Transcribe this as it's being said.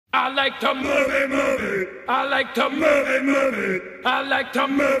I like to move it, move it. I like to move it, move it. I like to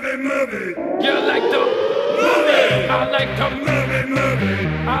move it, move it. You like to move it. I like to move it, move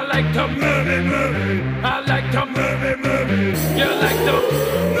it. I like to move it, move it. I like to move it, move it. You like to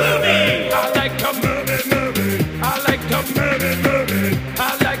move it. I like to move it, move it. I like to move it, move it.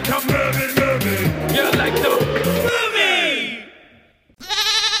 I like to move it, move it. You like to move it.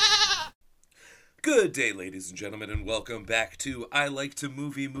 Good day, ladies and gentlemen, and welcome back to I Like to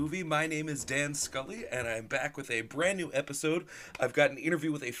Movie. My name is Dan Scully, and I'm back with a brand new episode. I've got an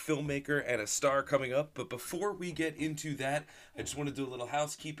interview with a filmmaker and a star coming up, but before we get into that, I just want to do a little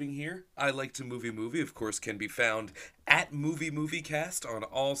housekeeping here. I Like to Movie, of course, can be found at MovieCast on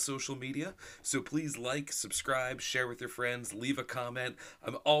all social media, so please like, subscribe, share with your friends, leave a comment.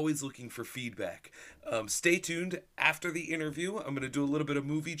 I'm always looking for feedback. Stay tuned. After the interview, I'm going to do a little bit of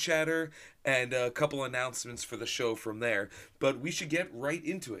movie chatter and a couple announcements for the show from there, but we should get right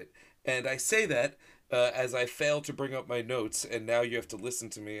into it. And I say that as I fail to bring up my notes, and now you have to listen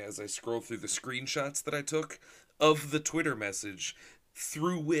to me as I scroll through the screenshots that I took of the Twitter message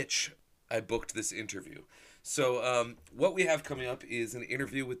through which I booked this interview. So what we have coming up is an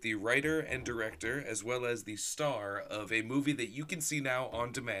interview with the writer and director, as well as the star of a movie that you can see now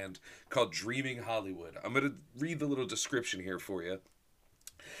on demand called Dreaming Hollywood. I'm going to read the little description here for you.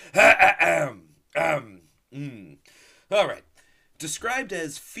 All right. Described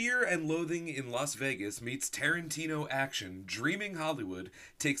as fear and loathing in Las Vegas meets Tarantino action, Dreaming Hollywood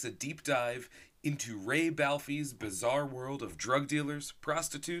takes a deep dive into Ray Balfe's bizarre world of drug dealers,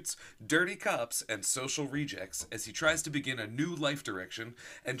 prostitutes, dirty cops, and social rejects as he tries to begin a new life direction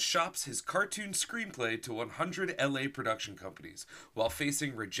and shops his cartoon screenplay to 100 LA production companies. While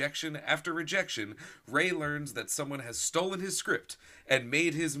facing rejection after rejection, Ray learns that someone has stolen his script and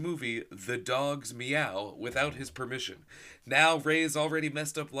made his movie The Dogs Meow without his permission. Now Ray's already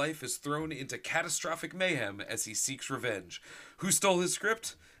messed up life is thrown into catastrophic mayhem as he seeks revenge. Who stole his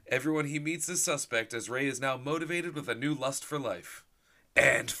script? Everyone he meets is suspect, as Ray is now motivated with a new lust for life.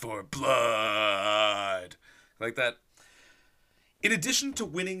 And for blood. Like that. In addition to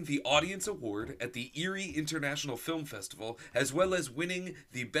winning the Audience Award at the Erie International Film Festival, as well as winning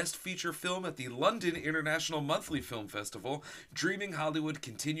the Best Feature Film at the London International Monthly Film Festival, Dreaming Hollywood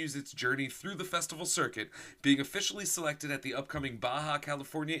continues its journey through the festival circuit, being officially selected at the upcoming Baja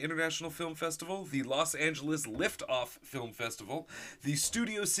California International Film Festival, the Los Angeles Lift-Off Film Festival, the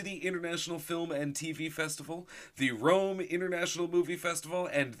Studio City International Film and TV Festival, the Rome International Movie Festival,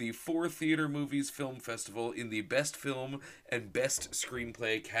 and the 4 Theater Movies Film Festival in the Best Film and Best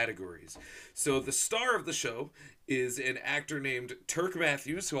Screenplay categories. So the star of the show is an actor named Turk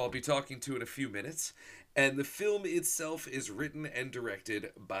Matthews, who I'll be talking to in a few minutes, and the film itself is written and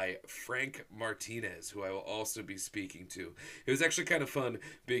directed by Frank Martinez, who I will also be speaking to. It was actually kind of fun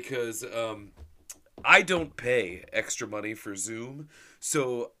because I don't pay extra money for Zoom,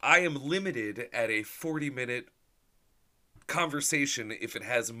 so I am limited at a 40-minute conversation if it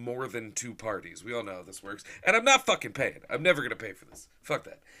has more than 2 parties. We all know how this works. And I'm not fucking paying. I'm never gonna pay for this. Fuck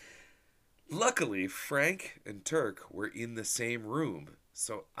that. Luckily, Frank and Turk were in the same room,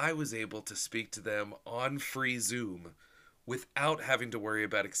 so I was able to speak to them on free Zoom without having to worry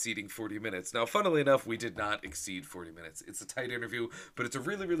about exceeding 40 minutes. Now, funnily enough, we did not exceed 40 minutes. It's a tight interview, but it's a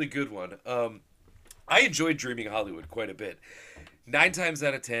really, really good one. I enjoyed Dreaming Hollywood quite a bit. 9 times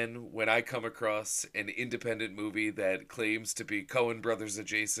out of 10, when I come across an independent movie that claims to be Coen Brothers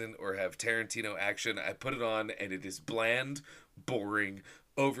adjacent or have Tarantino action, I put it on and it is bland, boring,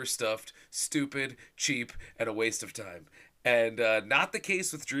 overstuffed, stupid, cheap, and a waste of time. And not the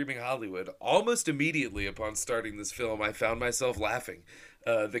case with Dreaming Hollywood. Almost immediately upon starting this film, I found myself laughing.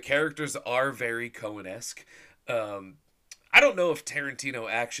 The characters are very Coen-esque. I don't know if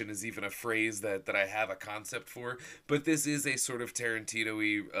Tarantino action is even a phrase that I have a concept for, but this is a sort of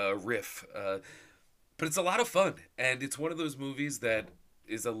Tarantino-y riff. But it's a lot of fun, and it's one of those movies that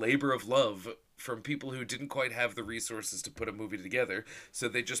is a labor of love from people who didn't quite have the resources to put a movie together, so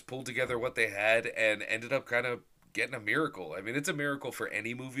they just pulled together what they had and ended up kind of getting a miracle. I mean, it's a miracle for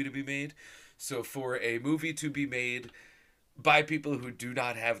any movie to be made, so for a movie to be made by people who do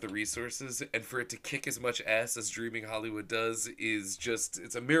not have the resources and for it to kick as much ass as Dreaming Hollywood does is just,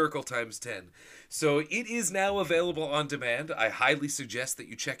 it's a miracle times 10. So it is now available on demand. I highly suggest that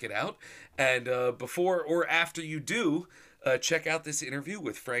you check it out. And before or after you do, check out this interview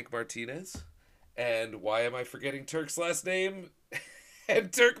with Frank Martinez. And why am I forgetting Turk's last name?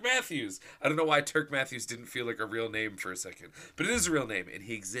 And Turk Matthews. I don't know why Turk Matthews didn't feel like a real name for a second, but it is a real name, and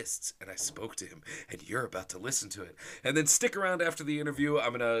he exists, and I spoke to him, and you're about to listen to it. And then stick around after the interview.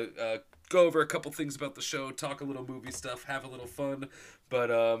 I'm going to go over a couple things about the show, talk a little movie stuff, have a little fun.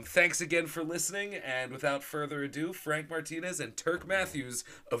 But thanks again for listening, and without further ado, Frank Martinez and Turk Matthews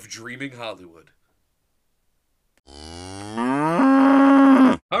of Dreaming Hollywood.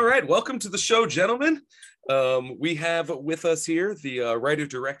 All right, welcome to the show, gentlemen. We have with us here the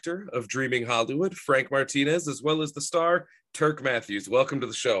writer-director of Dreaming Hollywood, Frank Martinez, as well as the star, Turk Matthews. Welcome to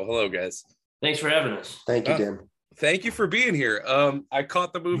the show. Hello, guys. Thanks for having us. Thank you, Dan. Thank you for being here. I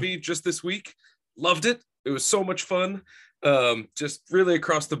caught the movie just this week. Loved it. It was so much fun. Just really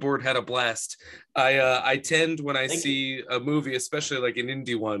across the board had a blast. I tend, when I see a movie, especially like an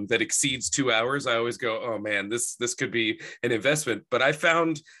indie one that exceeds 2 hours, I always go, oh man, this could be an investment. But I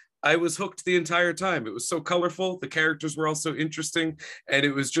found I was hooked the entire time. It was so colorful. The characters were also interesting, and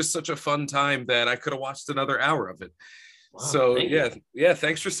it was just such a fun time that I could have watched another hour of it. Wow, so yeah,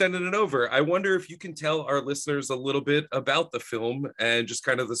 thanks for sending it over. I wonder if you can tell our listeners a little bit about the film and just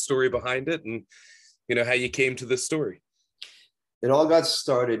kind of the story behind it, and how you came to this story. It all got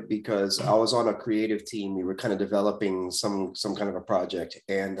started because I was on a creative team. We were kind of developing some kind of a project,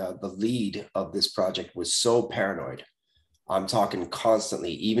 and the lead of this project was so paranoid. I'm talking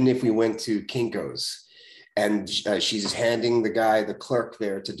constantly, even if we went to Kinko's and she's handing the clerk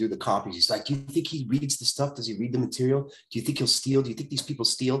there to do the copies. He's like, do you think he reads the stuff? Does he read the material? Do you think he'll steal? Do you think these people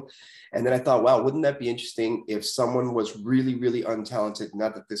steal? And then I thought, wow, wouldn't that be interesting if someone was really, really untalented?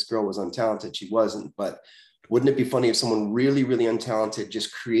 Not that this girl was untalented, she wasn't, but wouldn't it be funny if someone really, really untalented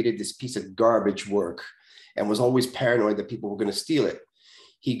just created this piece of garbage work and was always paranoid that people were going to steal it?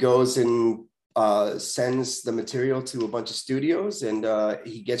 He goes and sends the material to a bunch of studios, and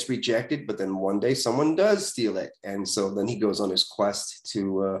he gets rejected, but then one day someone does steal it. And so then he goes on his quest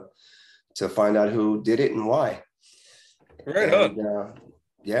to find out who did it and why. Right on.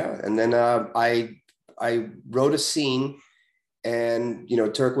 And then I wrote a scene, and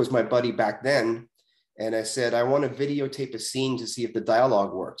Turk was my buddy back then, and I said, I want to videotape a scene to see if the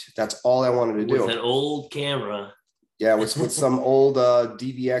dialogue worked. That's all I wanted to do. With an old camera. Yeah, with some old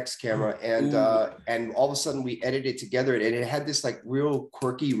DVX camera, and all of a sudden we edited it together, and it had this like real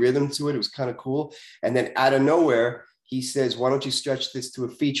quirky rhythm to it. It was kind of cool. And then out of nowhere, he says, "Why don't you stretch this to a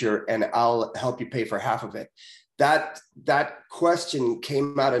feature, and I'll help you pay for half of it." That question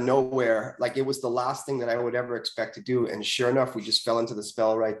came out of nowhere, like it was the last thing that I would ever expect to do. And sure enough, we just fell into the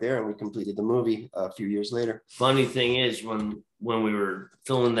spell right there, and we completed the movie a few years later. Funny thing is, when we were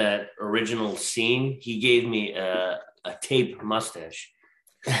filming that original scene, he gave me a taped mustache.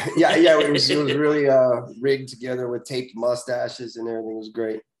 yeah, it was really rigged together with taped mustaches and everything. It was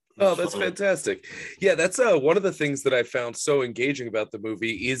great. Oh, that's fantastic. Yeah, that's one of the things that I found so engaging about the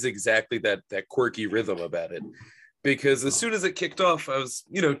movie is exactly that quirky rhythm about it. Because as soon as it kicked off, I was,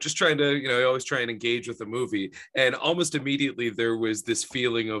 just trying to, I always try and engage with the movie. And almost immediately there was this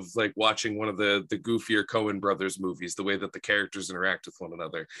feeling of like watching one of the goofier Coen brothers movies, the way that the characters interact with one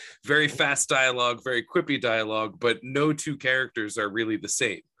another. Very fast dialogue, very quippy dialogue, but no two characters are really the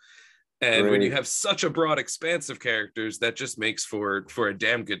same. And when you have such a broad expanse of characters, that just makes for a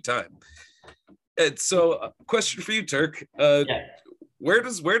damn good time. And so, question for you, Turk. Where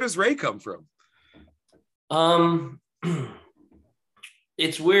does Ray come from?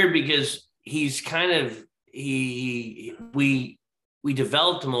 It's weird because he's kind of we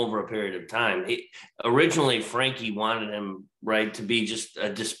developed him over a period of time. Originally, Frankie wanted him to be just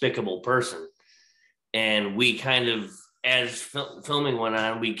a despicable person, and we kind of, as filming went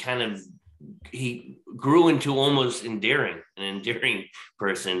on, he grew into almost an endearing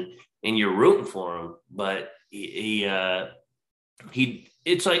person, and you're rooting for him. But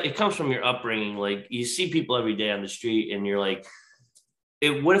it's like, it comes from your upbringing. Like, you see people every day on the street, and you're like,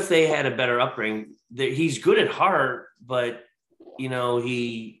 what if they had a better upbringing? He's good at heart, but he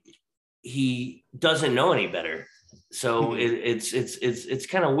doesn't know any better. So it's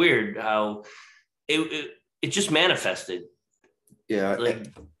kind of weird how it just manifested. Yeah, like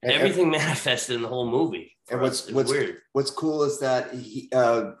everything manifested in the whole movie. And what's weird. What's cool is that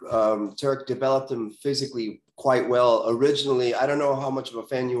Turk developed him physically quite well. Originally, I don't know how much of a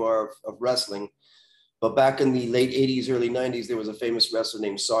fan you are of wrestling, but back in the late 80s, early 90s, there was a famous wrestler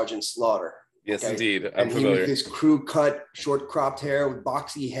named Sergeant Slaughter. Yes, okay? Indeed. I'm familiar. He with his crew cut, short cropped hair with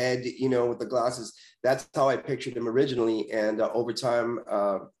boxy head, with the glasses. That's how I pictured him originally. And over time,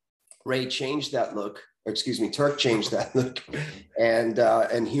 Ray changed that look. Turk changed that look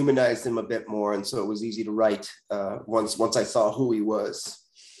and humanized him a bit more. And so it was easy to write once I saw who he was.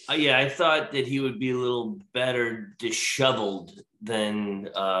 I thought that he would be a little better disheveled than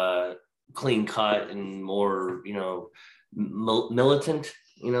clean cut and more, militant,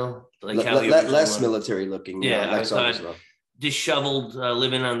 like how less military looking. Yeah, like I thought disheveled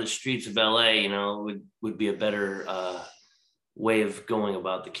living on the streets of LA, would be a better way of going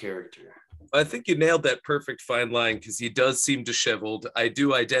about the character. I think you nailed that perfect fine line, because he does seem disheveled. I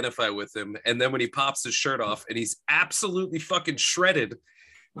do identify with him. And then when he pops his shirt off and he's absolutely fucking shredded,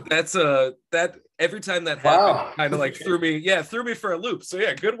 that's that every time that happened kind of like threw me for a loop. So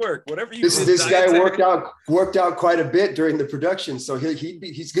yeah, good work. Whatever you did. This guy worked out quite a bit during the production, so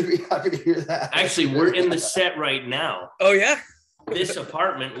he's gonna be happy to hear that. Actually, we're in the set right now. Oh yeah? This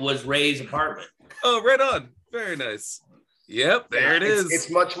apartment was Ray's apartment. Oh, right on. Very nice. Yep, there it is. It's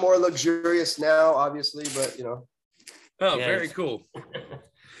much more luxurious now, obviously, but Oh, yeah, very cool.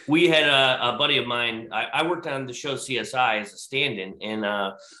 We had a buddy of mine. I worked on the show CSI as a stand-in, and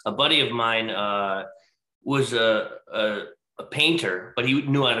a buddy of mine was a painter, but he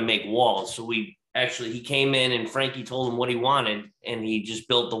knew how to make walls. So he came in, and Frankie told him what he wanted, and he just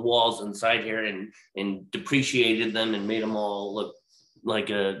built the walls inside here and depreciated them and made them all look like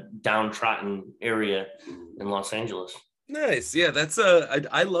a downtrodden area in Los Angeles. Nice. Yeah, that's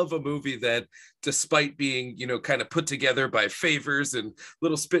I love a movie that, despite being, kind of put together by favors and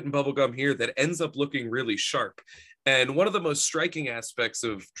little spit and bubblegum here, that ends up looking really sharp. And one of the most striking aspects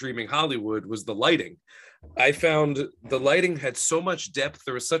of Dreaming Hollywood was the lighting. I found the lighting had so much depth.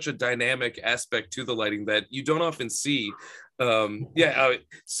 There was such a dynamic aspect to the lighting that you don't often see.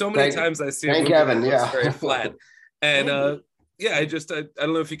 So many times I see a movie that looks very flat. And I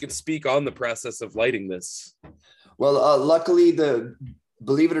don't know if you can speak on the process of lighting this. Well, luckily,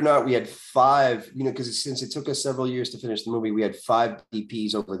 believe it or not, we had 5, because since it took us several years to finish the movie, we had 5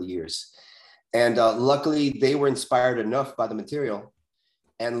 DPs over the years. And luckily, they were inspired enough by the material.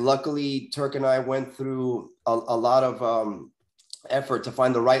 And luckily, Turk and I went through a lot of effort to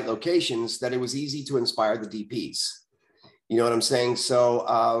find the right locations that it was easy to inspire the DPs. You know what I'm saying? So,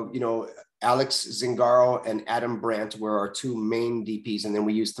 Alex Zingaro and Adam Brandt were our 2 main DPs, and then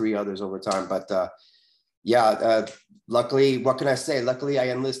we used 3 others over time. But luckily, what can I say? Luckily, I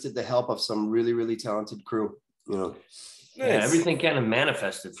enlisted the help of some really, really talented crew. Nice. Yeah, everything kind of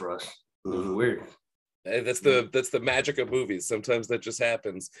manifested for us. It was weird. Hey, that's the magic of movies. Sometimes that just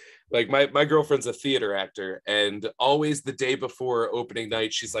happens. Like my girlfriend's a theater actor, and always the day before opening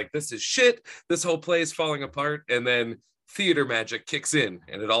night, she's like, "This is shit. This whole play is falling apart," and then theater magic kicks in,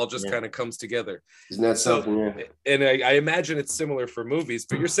 and it all just kind of comes together. Isn't that something? Yeah. And I imagine it's similar for movies,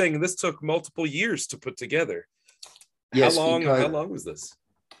 but you're saying this took multiple years to put together. Yes. How long was this?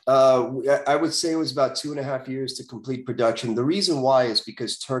 I would say it was about 2.5 years to complete production. The reason why is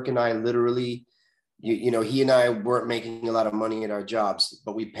because Turk and I literally, he and I weren't making a lot of money at our jobs,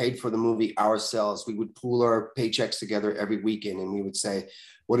 but we paid for the movie ourselves. We would pool our paychecks together every weekend, and we would say,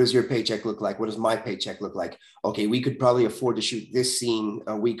 what does your paycheck look like? What does my paycheck look like? Okay, we could probably afford to shoot this scene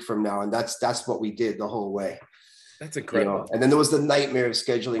a week from now. And that's what we did the whole way. That's incredible. And then there was the nightmare of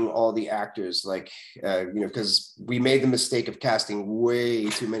scheduling all the actors, because we made the mistake of creating way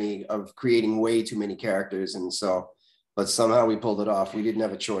too many characters. And so, but somehow we pulled it off. We didn't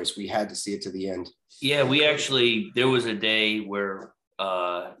have a choice. We had to see it to the end. Yeah, there was a day where,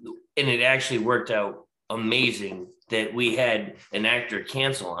 and it actually worked out amazing, that we had an actor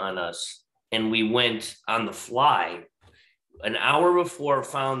cancel on us, and we went on the fly an hour before,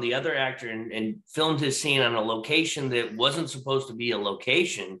 found the other actor and filmed his scene on a location that wasn't supposed to be a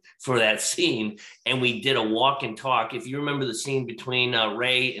location for that scene. And we did a walk and talk. If you remember the scene between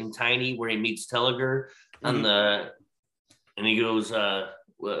Ray and Tiny, where he meets Telliger and he goes,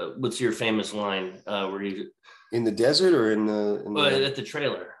 what's your famous line? Where he in the desert or at the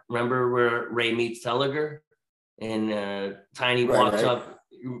trailer? Remember where Ray meets Telliger and Tiny walks up.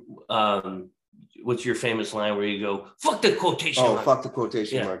 What's your famous line where you go, fuck the quotation marks? Fuck the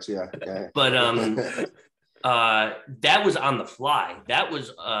quotation marks, yeah. But that was on the fly. That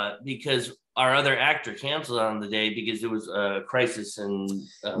was because our other actor canceled on the day because there was a crisis. And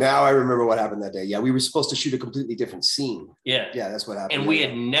now I remember what happened that day. Yeah, we were supposed to shoot a completely different scene. Yeah, that's what happened. And we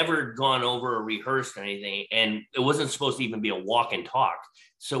had never gone over or rehearsed anything, and it wasn't supposed to even be a walk and talk.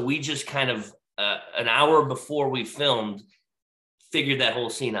 So we just kind of an hour before we filmed figured that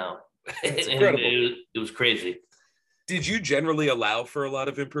whole scene out. That's incredible. It was crazy. Did you generally allow for a lot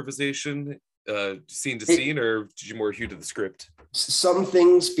of improvisation, scene to scene, or did you more hew to the script? Some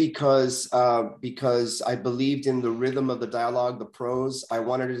things because I believed in the rhythm of the dialogue, the prose. I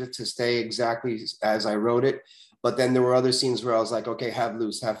wanted it to stay exactly as I wrote it. But then there were other scenes where I was like, okay, have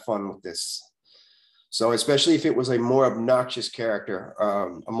fun with this. So especially if it was a more obnoxious character,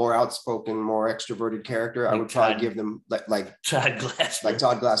 a more outspoken, more extroverted character, I would probably give them like Todd Glassman. Like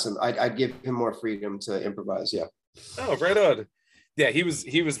Todd Glassman. I'd give him more freedom to improvise. Yeah. Oh, right on. Yeah, he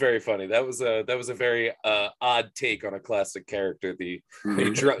was very funny. That was a very odd take on a classic character. The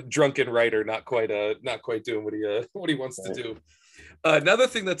drunken writer, not quite doing what he wants to do. Another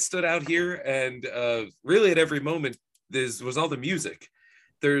thing that stood out here, and really at every moment, was all the music.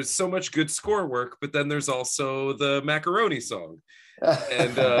 There's so much good score work, but then there's also the Macaroni song.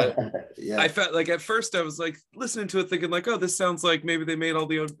 And I felt like at first I was like listening to it thinking like, oh, this sounds like maybe they made all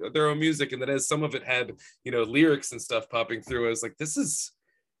their own music, and that as some of it had, you know, lyrics and stuff popping through, I was like, this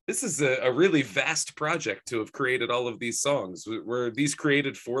is a really vast project to have created all of these songs. Were these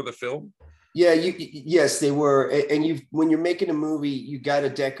created for the film? Yeah, yes, they were. And when you're making a movie, you got to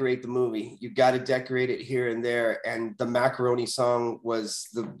decorate the movie. You got to decorate it here and there. And the Macaroni song was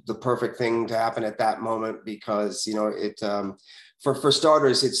the perfect thing to happen at that moment, because, you know, it for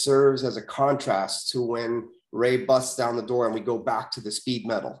starters, it serves as a contrast to when Ray busts down the door and we go back to the speed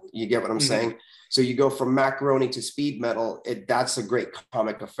metal. You get what I'm saying? So you go from Macaroni to speed metal. That's a great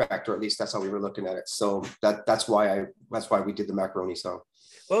comic effect, or at least that's how we were looking at it. So that's why we did the Macaroni song.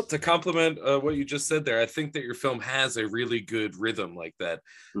 Well, to complement what you just said there, I think that your film has a really good rhythm like that.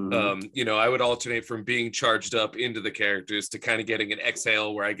 You know, I would alternate from being charged up into the characters to kind of getting an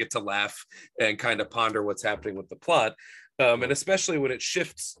exhale where I get to laugh and kind of ponder what's happening with the plot. And especially when it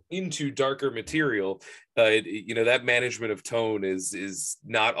shifts into darker material, you know, that management of tone is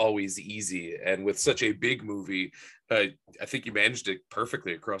not always easy. And with such a big movie, I think you managed it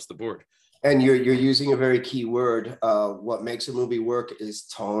perfectly across the board. And you're using a very key word. What makes a movie work is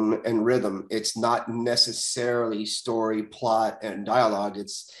tone and rhythm. It's not necessarily story, plot, and dialogue.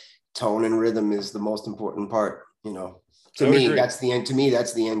 It's tone and rhythm is the most important part. You know, to me, that's the end. To me,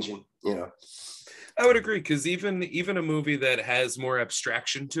 that's the engine. You know, I would agree, because even a movie that has more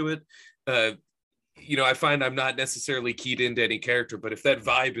abstraction to it, you know, I find I'm not necessarily keyed into any character, but if that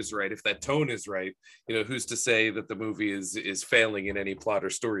vibe is right, if that tone is right, you know, who's to say that the movie is failing in any plot or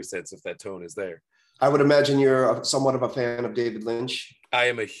story sense if that tone is there? I would imagine you're somewhat of a fan of David Lynch. I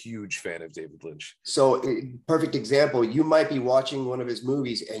am a huge fan of David Lynch. So, perfect example, you might be watching one of his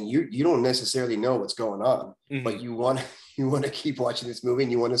movies and you don't necessarily know what's going on, but you want to keep watching this movie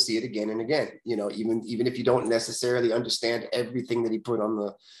and you want to see it again and again, you know, even if you don't necessarily understand everything that he put on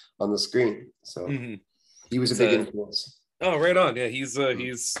the screen. So he was a big influence. Oh, right on. Yeah, he's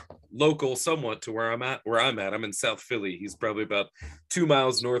local somewhat to where I'm at. I'm in South Philly. He's probably about 2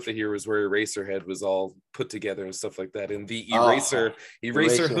 miles north of here is where Eraserhead was all put together and stuff like that. And the Eraser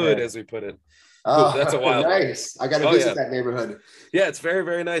Hood, as we put it. Oh, that's a wild nice. I got to visit that neighborhood. Yeah, it's very,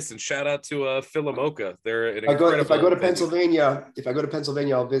 very nice. And shout out to Philomoka. They're an if I go to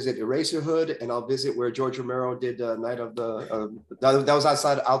Pennsylvania, I'll visit Eraserhood, and I'll visit where George Romero did Night of the. That was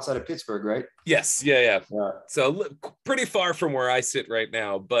outside of Pittsburgh, right? Yes. Yeah. So pretty far from where I sit right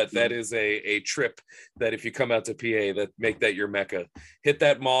now, but that is a trip that if you come out to PA, that make that your mecca. Hit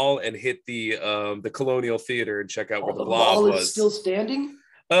that mall and hit the Colonial Theater and check out where the Blob was. Is still standing.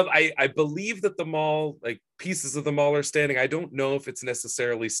 I believe that the mall, like pieces of the mall are standing. I don't know if it's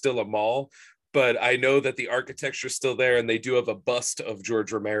necessarily still a mall, but I know that the architecture is still there, and they do have a bust of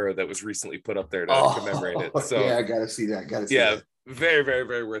George Romero that was recently put up there to commemorate it. So yeah, I gotta see that. Very, very,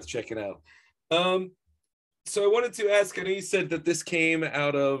 very worth checking out. So I wanted to ask, I know you said that this came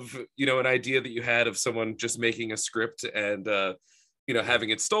out of, you know, an idea that you had of someone just making a script and you know, having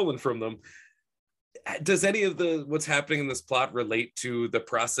it stolen from them. Does any of what's happening in this plot relate to the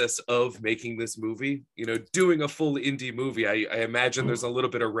process of making this movie? You know, doing a full indie movie, I imagine there's a little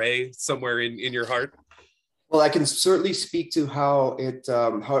bit of Ray somewhere in your heart. Well, I can certainly speak to how it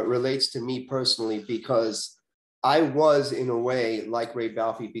relates to me personally, because I was in a way like Ray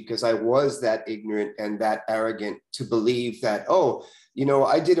Balfe, because I was that ignorant and that arrogant to believe that, oh, you know,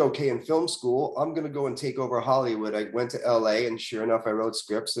 I did okay in film school. I'm going to go and take over Hollywood. I went to LA, and sure enough, I wrote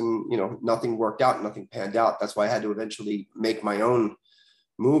scripts, and, you know, nothing worked out, nothing panned out. That's why I had to eventually make my own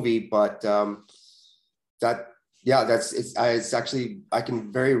movie. But it's actually, I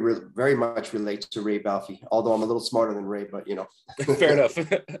can very much relate to Ray Balfe, although I'm a little smarter than Ray, but, you know. Fair enough.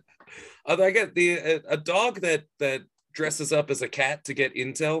 Although I get a dog that dresses up as a cat to get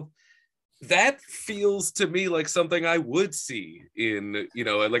intel. That feels to me like something I would see in, you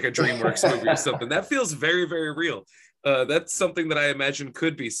know, like a DreamWorks movie or something. That feels very, very real. That's something that I imagine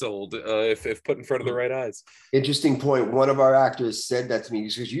could be sold if put in front of the right eyes. Interesting point. One of our actors said that to me.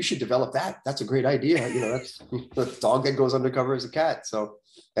 He says, "You should develop that. That's a great idea. You know, that's the dog that goes undercover as a cat." So,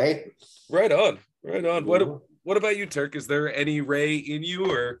 hey, right on, right on. What about you, Turk? Is there any Ray in you,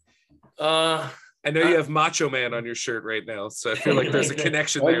 or? I know you have Macho Man on your shirt right now, so I feel like there's a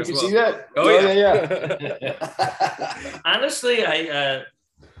connection there as well. See that? Oh yeah. Honestly, I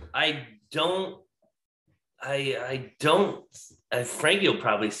don't. I don't. Frankie will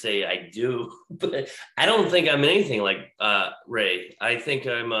probably say I do, but I don't think I'm anything like Ray. I think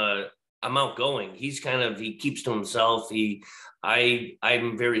I'm outgoing. He keeps to himself.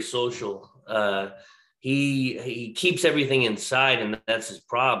 I'm very social. He keeps everything inside, and that's his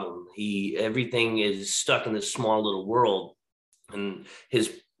problem. Everything is stuck in this small little world, and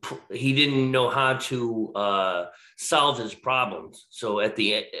he didn't know how to solve his problems. So at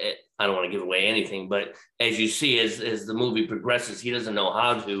the end, I don't want to give away anything, but as you see, as the movie progresses, he doesn't know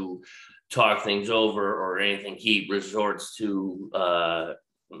how to talk things over or anything. He resorts to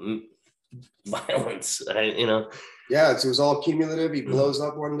violence, Yeah, it was all cumulative. He blows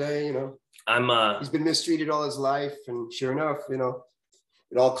up one day, He's been mistreated all his life, and sure enough,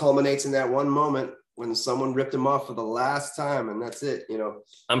 it all culminates in that one moment when someone ripped him off for the last time, and that's it.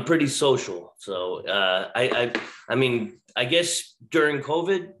 I'm pretty social, so I mean, I guess during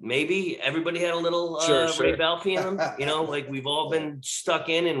COVID, maybe everybody had a little Ray Balfe in them. Like we've all been stuck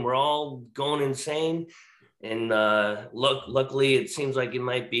in, and we're all going insane. And luckily, it seems like it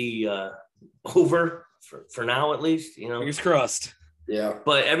might be over for now, at least. Fingers crossed. Yeah.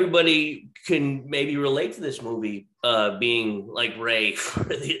 But everybody can maybe relate to this movie being like Ray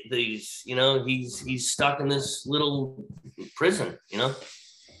for these, he's stuck in this little prison,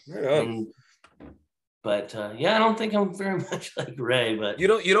 Right. But I don't think I'm very much like Ray, but you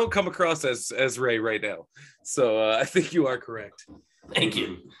don't come across as Ray right now. So I think you are correct. Thank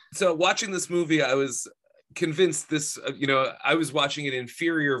you. So watching this movie, I was convinced I was watching an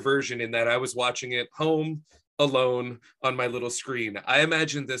inferior version in that I was watching it home alone on my little screen. I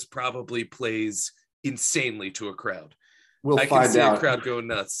imagine this probably plays insanely to a crowd. I can see a crowd go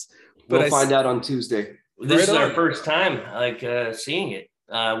nuts. But we'll find out on Tuesday. This is our first time seeing it.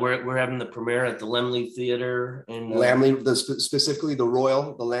 We're having the premiere at the Laemmle Theater in Laemmle, specifically the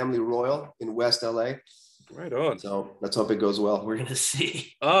Laemmle Royal in West LA. Right on. So let's hope it goes well. We're gonna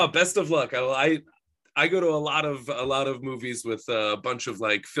see. Oh, best of luck. I go to a lot of movies with a bunch of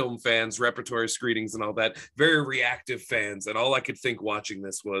like film fans, repertory screenings and all that, very reactive fans. And all I could think watching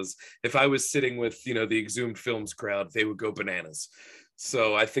this was if I was sitting with, the Exhumed Films crowd, they would go bananas.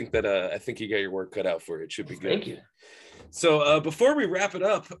 So I think you got your work cut out for it. It should be good. Thank you. So before we wrap it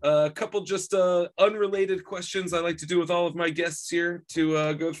up, a couple just unrelated questions I like to do with all of my guests here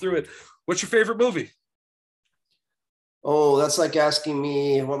to go through it. What's your favorite movie? Oh, that's like asking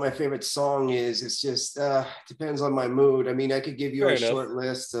me what my favorite song is. It's just depends on my mood. I mean, I could give you a short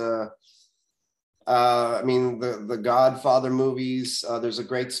list. I mean, the Godfather movies. There's a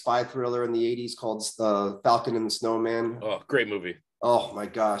great spy thriller in the 80s called Falcon and the Snowman. Oh, great movie. Oh my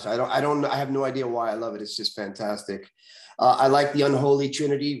gosh. I have no idea why I love it. It's just fantastic. I like the Unholy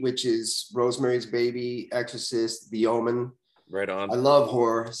Trinity, which is Rosemary's Baby, Exorcist, The Omen. Right on. I love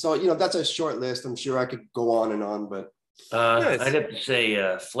horror. So, that's a short list. I'm sure I could go on and on, but nice. I'd have to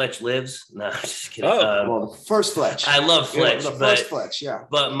say Fletch Lives. No, just kidding. Well, first Fletch. I love Fletch. The first Fletch, yeah.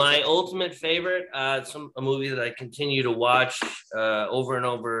 But my ultimate favorite, a movie that I continue to watch over and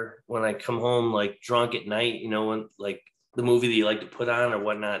over when I come home, like drunk at night, when like the movie that you like to put on or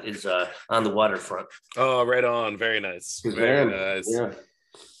whatnot is On the Waterfront. Oh, right on. Very nice. Very nice. Yeah.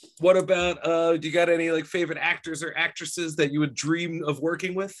 What about, do you got any like favorite actors or actresses that you would dream of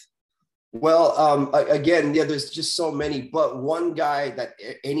working with? Well, again, there's just so many, but one guy that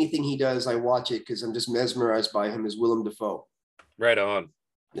anything he does, I watch it because I'm just mesmerized by him is Willem Dafoe. Right on.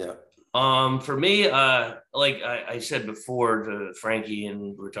 Yeah. For me, like I said before to Frankie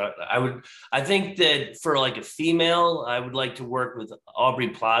and we're talking, I think that for like a female, I would like to work with Aubrey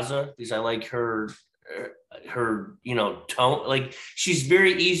Plaza because I like her tone. Like she's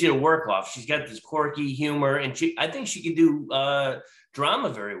very easy to work off. She's got this quirky humor, and I think she could do drama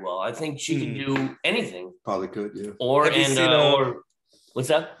very well. I think she can do anything. Probably could, yeah. Or what's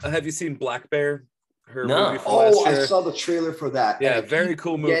that? Have you seen Black Bear? Her no. movie last year? I saw the trailer for that. Yeah, very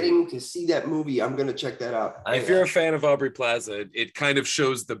cool movie. Getting to see that movie, I'm gonna check that out. If you're a fan of Aubrey Plaza, it kind of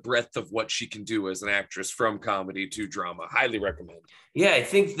shows the breadth of what she can do as an actress from comedy to drama. Highly recommend. Yeah, I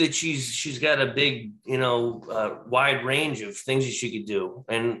think that she's got a big, wide range of things that she could do.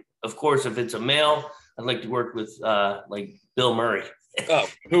 And of course, if it's a male, I'd like to work with like Bill Murray. Oh,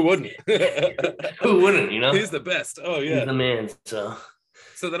 who wouldn't? Who wouldn't, He's the best. Oh, yeah. He's the man, So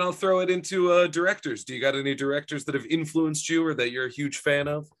then I'll throw it into directors. Do you got any directors that have influenced you or that you're a huge fan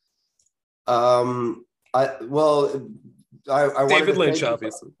of? David Lynch,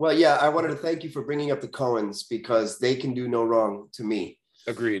 obviously. Well, yeah, I wanted to thank you for bringing up the Coens because they can do no wrong to me.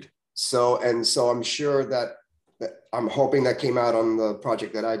 Agreed. So I'm sure that I'm hoping that came out on the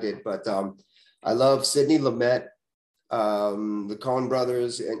project that I did. But I love Sidney Lumet, the Coen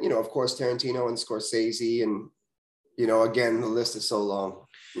brothers, and, you know, of course, Tarantino and Scorsese. And, you know, again, the list is so long,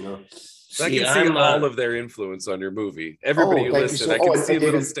 you know. I can see all of their influence on your movie. Everybody you listed, I can see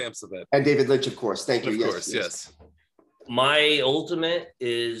little stamps of that. And David Lynch, of course. Thank you. Of course, yes. My ultimate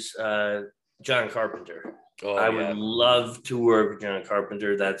is John Carpenter. Oh, I would love to work with John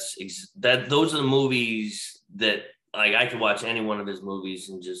Carpenter. Those are the movies that, like, I could watch any one of his movies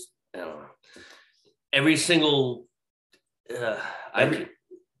and just, I don't know. Every single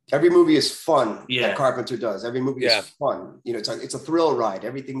every movie is fun. Yeah. That Carpenter does. Every movie is fun. You know, it's a thrill ride.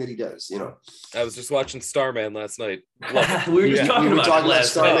 Everything that he does, you know. I was just watching Starman last night. we were just talking about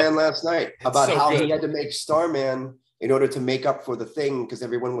Starman last night, about so how good. he had to make Starman in order to make up for The Thing, because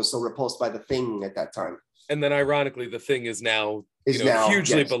everyone was so repulsed by The Thing at that time. And then ironically, The Thing is now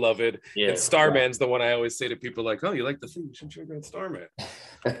hugely beloved. Yeah. And Starman's the one I always say to people, like, oh, you like The Thing? You should check out Starman.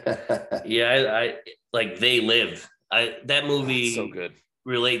 I like They Live. That movie so good.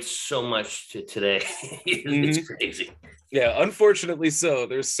 Relates so much to today. It's crazy. Yeah, unfortunately so.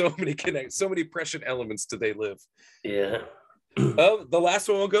 There's so many prescient elements to They Live. Yeah. Mm. The last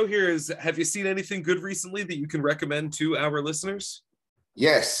one we'll go here is, have you seen anything good recently that you can recommend to our listeners?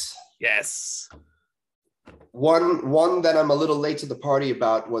 Yes. Yes. One that I'm a little late to the party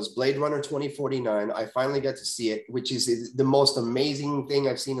about was Blade Runner 2049. I finally got to see it, which is the most amazing thing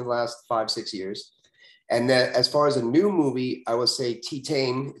I've seen in the last 5-6 years. And then as far as a new movie, I would say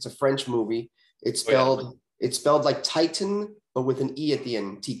Titane. It's a French movie. It's spelled like Titan, but with an E at the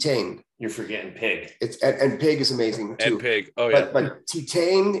end. Titane. You're forgetting Pig. And Pig is amazing too. And Pig. Oh yeah. But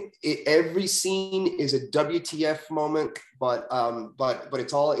Titane, every scene is a WTF moment. But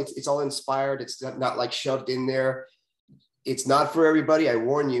it's all inspired. It's not like shoved in there. It's not for everybody. I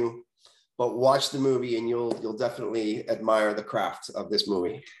warn you. But watch the movie and you'll definitely admire the craft of this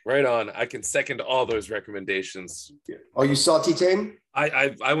movie. Right on. I can second all those recommendations. Oh, you saw Titane?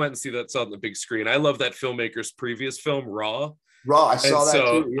 I went and saw it on the big screen. I love that filmmaker's previous film, Raw. I saw that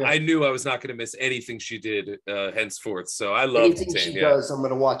too. Yeah. I knew I was not going to miss anything she did henceforth. So I love anything Titane, she does. I'm going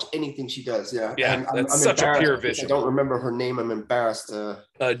to watch anything she does. Yeah. Yeah, and that's I'm such a pure vision. I don't remember her name. I'm embarrassed.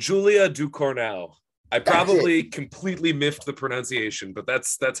 Julia Ducournau. I probably completely miffed the pronunciation, but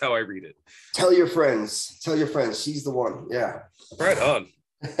that's how I read it. Tell your friends. She's the one. Yeah. Right on.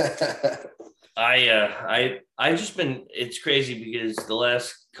 I just been, it's crazy because the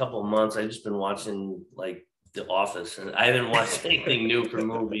last couple of months I've just been watching like The Office, and I haven't watched anything new for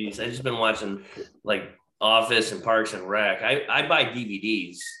movies. I've just been watching like Office and Parks and Rec. I buy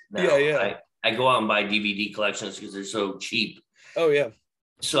DVDs now. Yeah. I go out and buy DVD collections because they're so cheap. Oh yeah.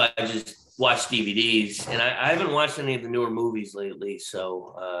 So I just watch DVDs, and I haven't watched any of the newer movies lately,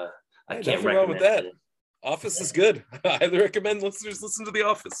 so I can't recommend with that. it. Office is good. I highly recommend listeners listen to The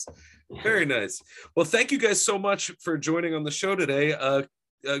Office. Very nice. Well, thank you guys so much for joining on the show today.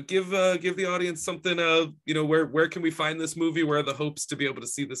 Give the audience something. Where can we find this movie? Where are the hopes to be able to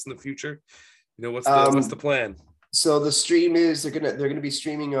see this in the future? What's the plan? So the stream is they're gonna be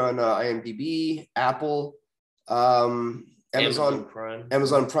streaming on IMDb, Apple, Amazon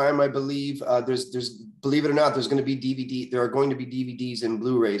Prime, I believe. There's believe it or not, there's going to be DVD. There are going to be DVDs and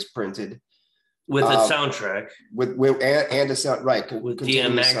Blu-rays printed with a soundtrack. And a sound with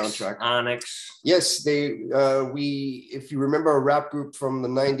DMX, soundtrack. Onyx. Yes, if you remember a rap group from the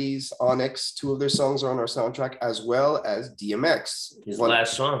 '90s, Onyx, 2 of their songs are on our soundtrack, as well as DMX. His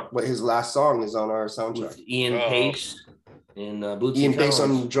last song is on our soundtrack. With Ian Pace and Bootsy Ian Collins. Pace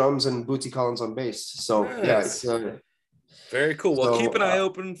on drums and Bootsy Collins on bass. So nice. Yeah, it's. Very cool. Well, keep an eye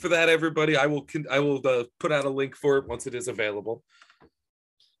open for that, everybody. I will put out a link for it once it is available.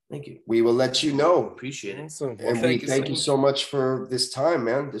 Thank you. We will let you know. Appreciate it. Awesome. Well, and thank you so much for this time,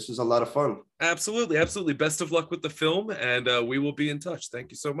 man. This was a lot of fun. Absolutely. Best of luck with the film, and we will be in touch. Thank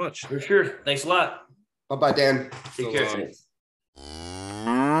you so much. For sure. Thanks a lot. Bye-bye, Dan. Take care.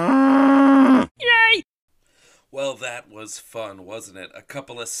 Yay! Well, that was fun, wasn't it? A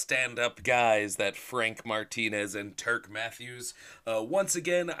couple of stand-up guys, that Frank Martinez and Turk Matthews. Once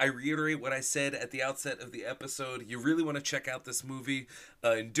again, I reiterate what I said at the outset of the episode. You really want to check out this movie.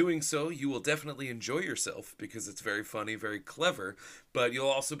 In doing so, you will definitely enjoy yourself because it's very funny, very clever, but you'll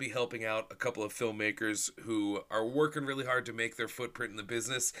also be helping out a couple of filmmakers who are working really hard to make their footprint in the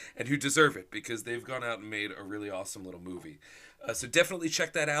business and who deserve it because they've gone out and made a really awesome little movie. So definitely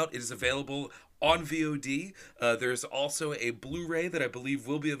check that out. It is available on VOD. There's also a Blu-ray that I believe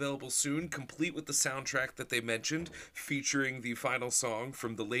will be available soon, complete with the soundtrack that they mentioned, featuring the final song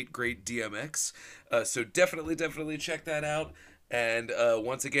from the late, great DMX. So definitely check that out. And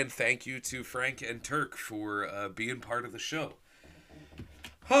once again, thank you to Frank and Turk for being part of the show.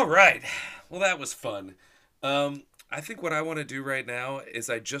 All right. Well, that was fun. I think what I want to do right now is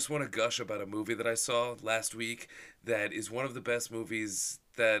I just want to gush about a movie that I saw last week that is one of the best movies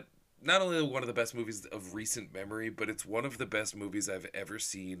that, not only one of the best movies of recent memory, but it's one of the best movies I've ever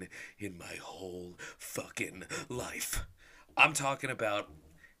seen in my whole fucking life. I'm talking about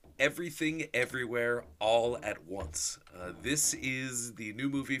Everything Everywhere All at Once. This is the new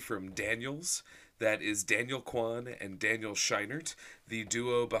movie from Daniels. That is Daniel Kwan and Daniel Scheinert, the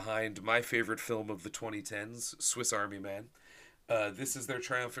duo behind my favorite film of the 2010s, Swiss Army Man. This is their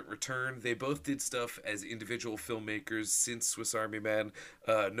triumphant return. They both did stuff as individual filmmakers since Swiss Army Man.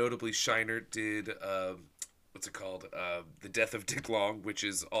 Notably, Scheinert did, what's it called? The Death of Dick Long, which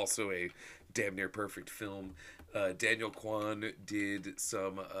is also a damn near perfect film. Daniel Kwan did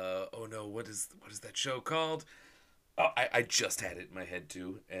some, oh no, what is that show called? Oh, I just had it in my head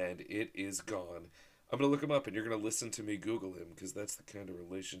too, and it is gone. I'm going to look him up, and you're going to listen to me Google him, because that's the kind of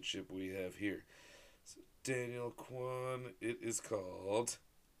relationship we have here. So, Daniel Kwan, it is called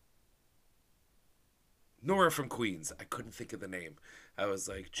Nora from Queens. I couldn't think of the name. I was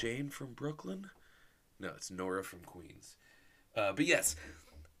like, Jane from Brooklyn? No, it's Nora from Queens. But yes,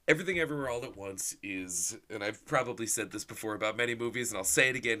 Everything Everywhere All at Once is, and I've probably said this before about many movies, and I'll say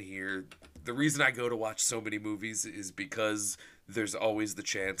it again here, the reason I go to watch so many movies is because there's always the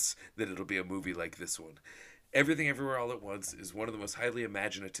chance that it'll be a movie like this one. Everything Everywhere All at Once is one of the most highly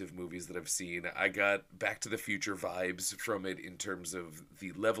imaginative movies that I've seen. I got Back to the Future vibes from it in terms of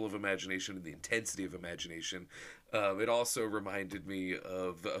the level of imagination and the intensity of imagination. It also reminded me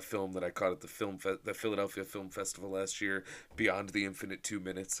of a film that I caught at the Philadelphia Film Festival last year, Beyond the Infinite 2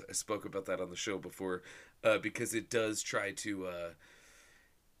 Minutes. I spoke about that on the show before, because it does try to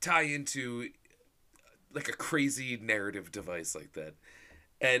tie into like a crazy narrative device like that.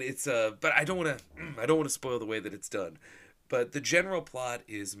 And it's but I don't want to spoil the way that it's done. But the general plot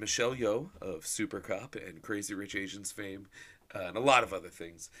is Michelle Yeoh of Super Cop and Crazy Rich Asians fame, and a lot of other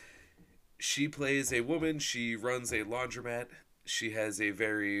things. She plays a woman. She runs a laundromat. She has a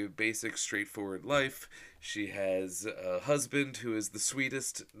very basic, straightforward life. She has a husband who is the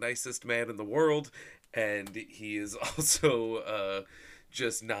sweetest, nicest man in the world, and he is also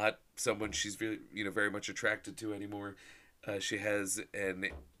just not someone she's very much attracted to anymore. She has an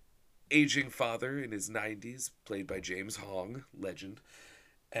aging father in his 90s, played by James Hong, legend,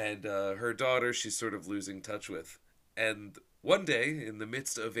 and her daughter she's sort of losing touch with. And one day, in the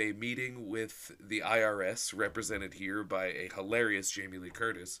midst of a meeting with the IRS, represented here by a hilarious Jamie Lee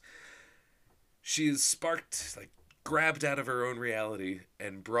Curtis, she is sparked, like, grabbed out of her own reality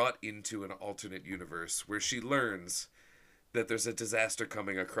and brought into an alternate universe where she learns that there's a disaster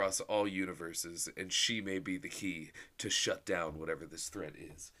coming across all universes, and she may be the key to shut down whatever this threat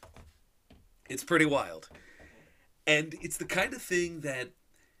is. It's pretty wild. And it's the kind of thing that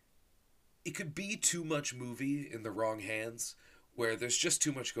it could be too much movie in the wrong hands, where there's just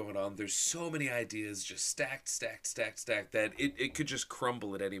too much going on. There's so many ideas just stacked, that it could just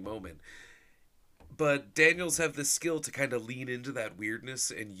crumble at any moment. But Daniels have this skill to kind of lean into that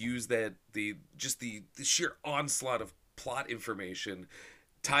weirdness and use that, the sheer onslaught of plot information,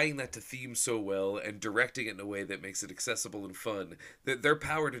 tying that to theme so well and directing it in a way that makes it accessible and fun. Their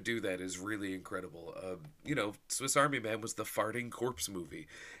power to do that is really incredible. Swiss Army Man was the farting corpse movie,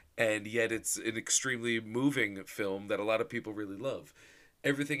 and yet it's an extremely moving film that a lot of people really love.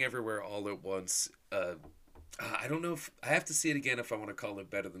 Everything Everywhere All at Once, I don't know if I have to see it again if I want to call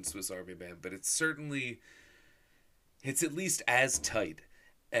it better than Swiss Army Man, but it's at least as tight.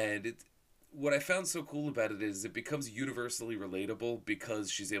 And what I found so cool about it is it becomes universally relatable because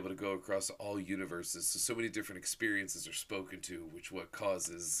she's able to go across all universes. So many different experiences are spoken to, which what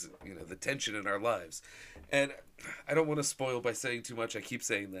causes, the tension in our lives. And I don't want to spoil by saying too much. I keep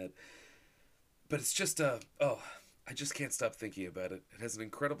saying that. But it's just, I just can't stop thinking about it. It has an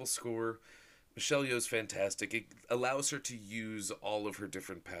incredible score. Michelle Yeoh's fantastic. It allows her to use all of her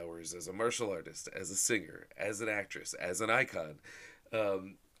different powers as a martial artist, as a singer, as an actress, as an icon.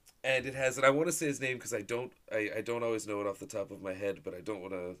 And it has, and I want to say his name because I don't always know it off the top of my head, but I don't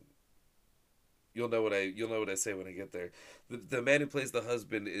want to. You'll know what I say when I get there. The man who plays the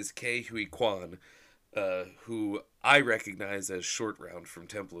husband is Ke Huy Quan, who I recognize as Short Round from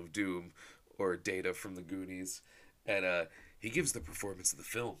Temple of Doom or Data from the Goonies, and he gives the performance of the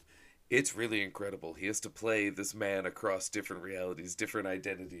film. It's really incredible. He has to play this man across different realities, different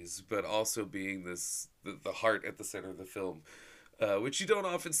identities, but also being the heart at the center of the film. Which you don't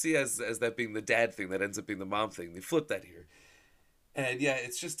often see as that being the dad thing that ends up being the mom thing. They flip that here. And yeah,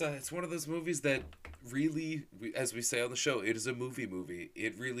 it's just it's one of those movies that really, as we say on the show, it is a movie.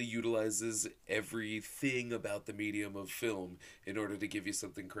 It really utilizes everything about the medium of film in order to give you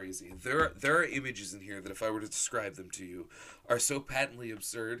something crazy. There are images in here that if I were to describe them to you are so patently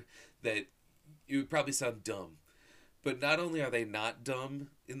absurd that it would probably sound dumb. But not only are they not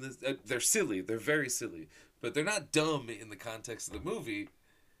dumb in the they're silly, they're very silly, but they're not dumb in the context of the movie,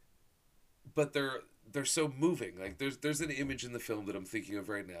 but they're so moving. Like there's an image in the film that I'm thinking of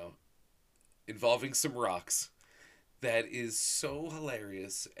right now involving some rocks that is so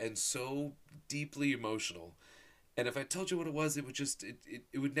hilarious and so deeply emotional. And if I told you what it was, it would just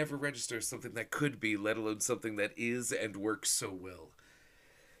it would never register as something that could be, let alone something that is and works so well.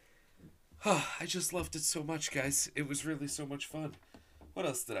 I just loved it so much, guys. It was really so much fun. What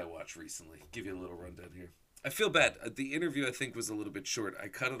else did I watch recently? Give you a little rundown here. I feel bad. The interview I think was a little bit short. I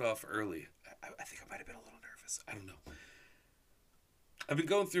cut it off early. I think I might have been a little nervous. I don't know. I've been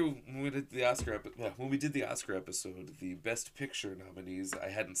going through when we did the Oscar episode, the Best Picture nominees. I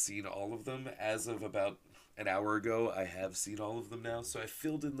hadn't seen all of them as of about an hour ago. I have seen all of them now, so I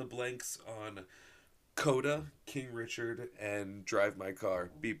filled in the blanks on Coda, King Richard, and Drive My Car.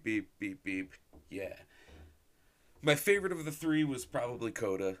 Beep beep beep beep. Yeah. My favorite of the three was probably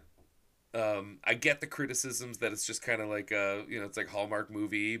Coda. I get the criticisms that it's just kind of like it's like Hallmark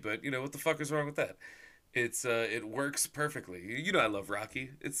movie, but what the fuck is wrong with that? It works perfectly. I love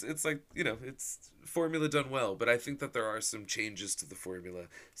Rocky. It's like it's formula done well, but I think that there are some changes to the formula.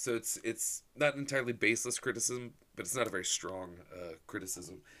 So it's not entirely baseless criticism, but it's not a very strong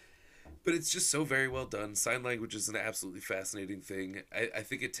criticism. But it's just so very well done. Sign language is an absolutely fascinating thing. I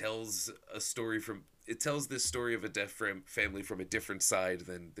think it tells this story of a deaf family from a different side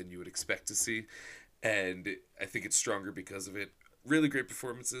than you would expect to see, and I think it's stronger because of it. Really great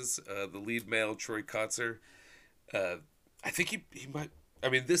performances. The lead male, Troy Kotzer, I think he might. I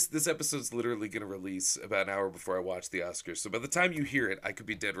mean, this episode's literally going to release about an hour before I watch the Oscars. So by the time you hear it, I could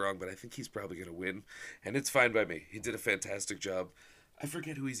be dead wrong, but I think he's probably going to win, and it's fine by me. He did a fantastic job. I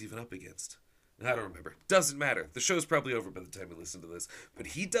forget who he's even up against. I don't remember. Doesn't matter. The show's probably over by the time you listen to this. But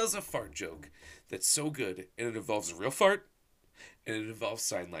he does a fart joke that's so good, and it involves a real fart, and it involves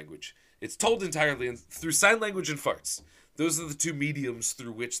sign language. It's told entirely through sign language and farts. Those are the two mediums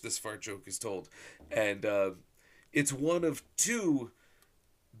through which this fart joke is told. And it's one of two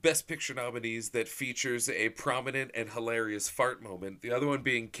Best Picture nominees that features a prominent and hilarious fart moment. The other one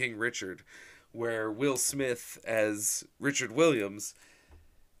being King Richard, where Will Smith as Richard Williams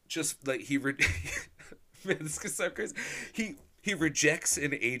just like man, this could sound crazy. He rejects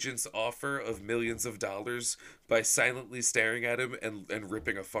an agent's offer of millions of dollars by silently staring at him and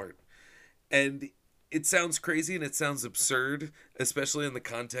ripping a fart. And it sounds crazy and it sounds absurd, especially in the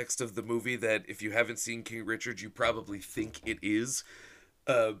context of the movie that if you haven't seen King Richard, you probably think it is.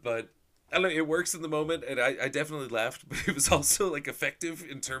 But I don't know, it works in the moment, and I definitely laughed, but it was also like effective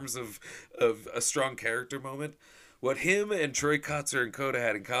in terms of a strong character moment. What him and Troy Kotzer and Coda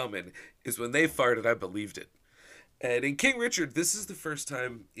had in common is when they farted, I believed it. And in King Richard, this is the first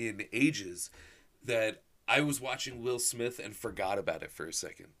time in ages that I was watching Will Smith and forgot about it for a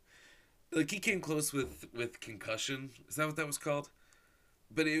second. Like, he came close with Concussion. Is that what that was called?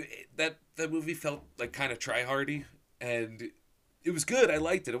 But that movie felt like kind of try-hardy, and it was good. I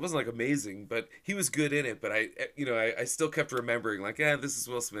liked it. It wasn't like amazing, but he was good in it. But I still kept remembering like, this is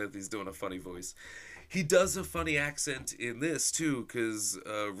Will Smith. He's doing a funny voice. He does a funny accent in this too, because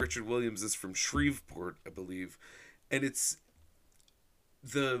Richard Williams is from Shreveport, I believe, and it's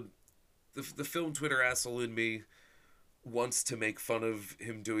the film Twitter asshole in me wants to make fun of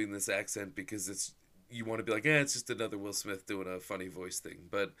him doing this accent because you want to be like, it's just another Will Smith doing a funny voice thing.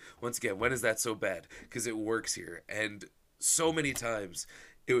 But once again, when is that so bad? Because it works here, and so many times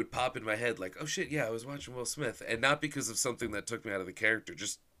it would pop in my head like, oh shit, yeah, I was watching Will Smith, and not because of something that took me out of the character,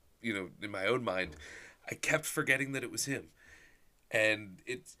 just in my own mind, I kept forgetting that it was him. And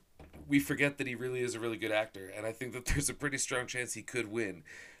we forget that he really is a really good actor, and I think that there's a pretty strong chance he could win.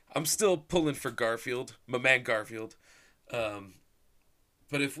 I'm still pulling for Garfield, my man Garfield.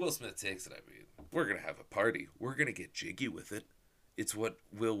 But if Will Smith takes it, I mean, we're going to have a party. We're going to get jiggy with it. It's what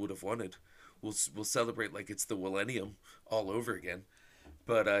Will would have wanted. We'll celebrate like it's the millennium all over again.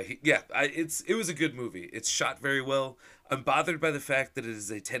 But it was a good movie. It's shot very well. I'm bothered by the fact that it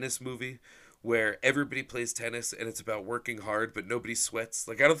is a tennis movie where everybody plays tennis and it's about working hard, but nobody sweats.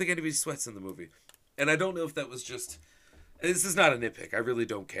 Like, I don't think anybody sweats in the movie. And I don't know if that was just... This is not a nitpick. I really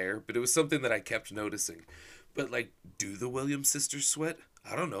don't care. But it was something that I kept noticing. But, like, do the Williams sisters sweat?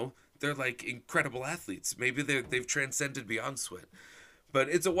 I don't know. They're, like, incredible athletes. Maybe they've transcended beyond sweat. But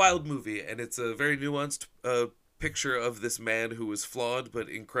it's a wild movie, and it's a very nuanced picture of this man who was flawed but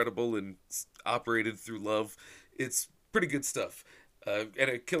incredible and operated through love. It's pretty good stuff. And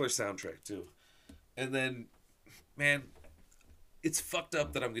a killer soundtrack, too. And then, man, it's fucked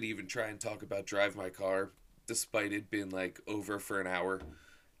up that I'm going to even try and talk about Drive My Car, despite it being, like, over for an hour.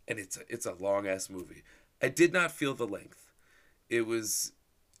 And it's a long-ass movie. I did not feel the length. It's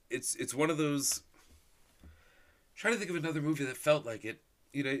one of those... I'm trying to think of another movie that felt like it.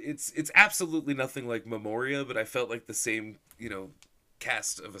 You know, it's absolutely nothing like Memoria, but I felt like the same, you know,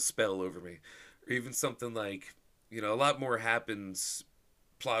 cast of a spell over me. Or even something like, you know, a lot more happens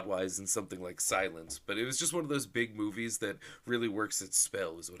plot-wise than something like Silence. But it was just one of those big movies that really works its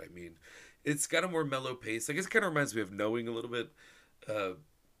spell, is what I mean. It's got a more mellow pace. I guess it kind of reminds me of Knowing a little bit.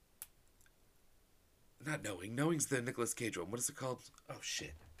 Not Knowing. Knowing's the Nicolas Cage one. What is it called? Oh,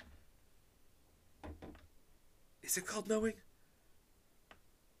 shit. Is it called Knowing?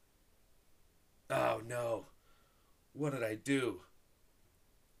 Oh, no. What did I do?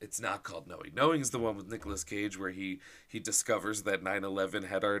 It's not called Knowing. Knowing is the one with Nicolas Cage where he discovers that 9/11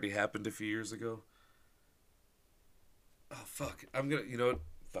 had already happened a few years ago. Oh, fuck. You know what?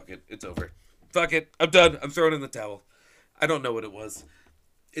 Fuck it. It's over. Fuck it. I'm done. I'm throwing in the towel. I don't know what it was.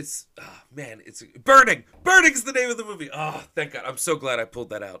 It's, it's Burning. Burning's the name of the movie. Oh, thank God. I'm so glad I pulled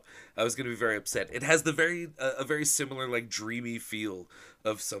that out. I was going to be very upset. It has the a very similar, like, dreamy feel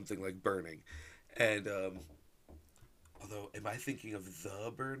of something like Burning. And, although, am I thinking of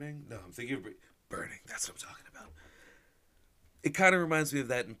The Burning? No, I'm thinking of Burning. That's what I'm talking about. It kind of reminds me of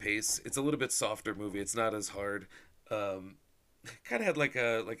that in pace. It's a little bit softer movie. It's not as hard. It kind of had like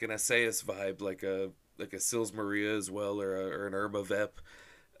an essayist vibe, like a Sils Maria as well, or an Irma Vep.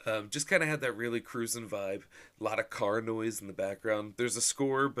 Just kind of had that really cruising vibe. A lot of car noise in the background. There's a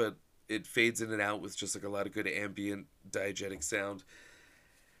score, but it fades in and out with just like a lot of good ambient diegetic sound.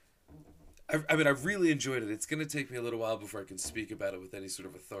 I mean, I really enjoyed it. It's going to take me a little while before I can speak about it with any sort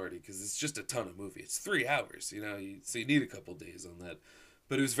of authority, because it's just a ton of movie. It's 3 hours, you know, so you need a couple days on that.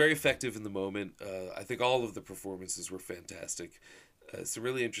 But it was very effective in the moment. I think all of the performances were fantastic. Some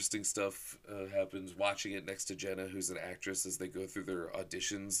really interesting stuff happens watching it next to Jenna, who's an actress, as they go through their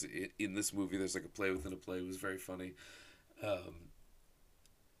auditions in this movie. There's like a play within a play. It was very funny.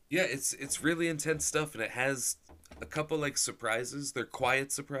 Yeah, it's really intense stuff, and it has a couple like surprises. They're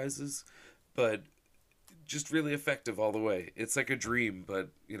quiet surprises, but just really effective all the way. It's like a dream,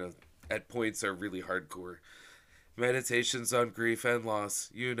 but, you know, at points are really hardcore. Meditations on grief and loss,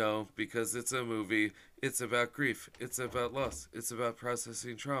 you know, because it's a movie. It's about grief. It's about loss. It's about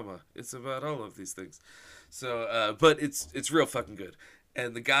processing trauma. It's about all of these things. So, but it's real fucking good.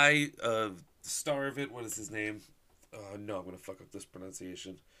 And the guy, the star of it, what is his name? No, I'm going to fuck up this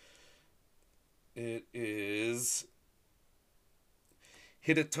pronunciation. It is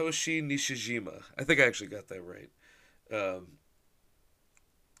Hidetoshi Nishijima. I think I actually got that right.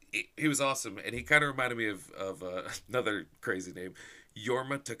 He was awesome, and he kind of reminded me of another crazy name,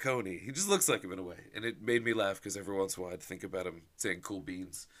 Yorma Takoni. He just looks like him in a way, and it made me laugh because every once in a while I'd think about him saying cool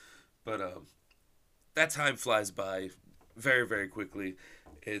beans. But that time flies by very, very quickly.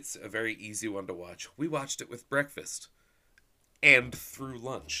 It's a very easy one to watch. We watched it with breakfast and through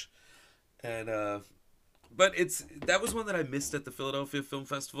lunch. And but that was one that I missed at the Philadelphia Film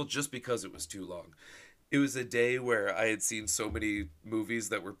Festival just because it was too long. It was a day where I had seen so many movies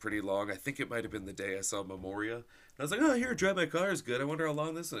that were pretty long. I think it might have been the day I saw Memoria. And I was like, oh, here, Drive My Car is good. I wonder how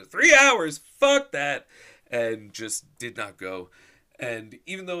long this is. 3 hours! Fuck that! And just did not go. And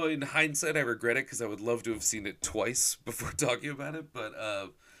even though in hindsight I regret it because I would love to have seen it twice before talking about it, but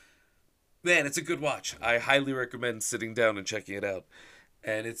man, it's a good watch. I highly recommend sitting down and checking it out.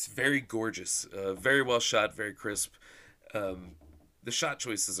 And it's very gorgeous. Very well shot, very crisp. The shot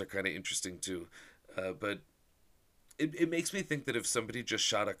choices are kind of interesting too. But it makes me think that if somebody just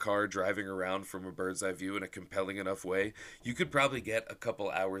shot a car driving around from a bird's eye view in a compelling enough way, you could probably get a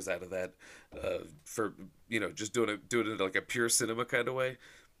couple hours out of that for, you know, just doing it in like a pure cinema kind of way.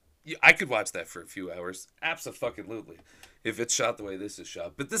 I could watch that for a few hours. Abso-fucking-lutely. If it's shot the way this is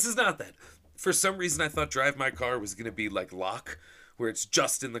shot. But this is not that. For some reason, I thought Drive My Car was going to be like Locke, where it's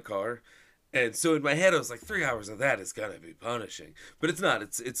just in the car. And so in my head, I was like, 3 hours of that is going to be punishing. But it's not.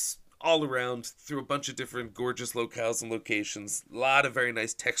 It's all around through a bunch of different gorgeous locales and locations. A lot of very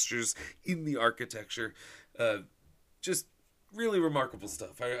nice textures in the architecture. Just really remarkable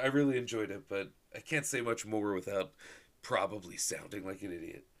stuff. I really enjoyed it, but I can't say much more without probably sounding like an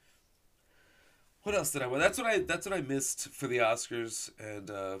idiot. What else did I want? That's what I missed for the Oscars, and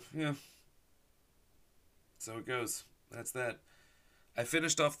yeah. So it goes. That's that. I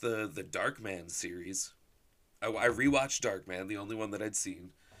finished off the Darkman series. I rewatched Darkman, the only one that I'd seen.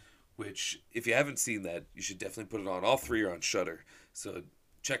 which if you haven't seen that, you should definitely put it on. All three are on Shudder, so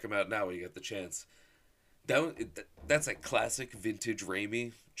check them out now when you get the chance. That's like classic vintage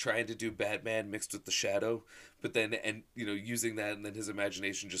Raimi trying to do Batman mixed with the Shadow, but then using that, and then his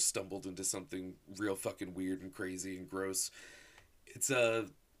imagination just stumbled into something real fucking weird and crazy and gross.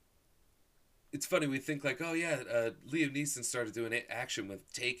 It's funny, we think like, oh yeah, Liam Neeson started doing action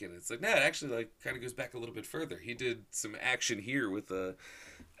with Taken. It's like, nah, it actually like kind of goes back a little bit further. He did some action here with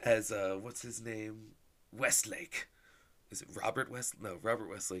what's his name, Westlake. Is it Robert West? No, Robert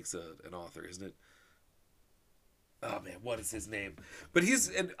Westlake's an author, isn't it? Oh man, what is his name? But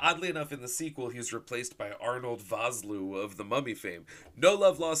and oddly enough, in the sequel, he's replaced by Arnold Vosloo of the Mummy fame. No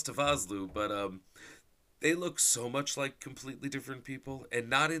love lost to Vosloo, but they look so much like completely different people, and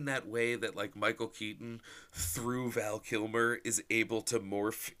not in that way that like Michael Keaton through Val Kilmer is able to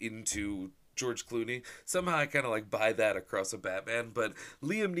morph into George Clooney. Somehow I kind of like buy that across a Batman, but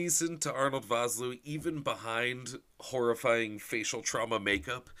Liam Neeson to Arnold Vosloo, even behind horrifying facial trauma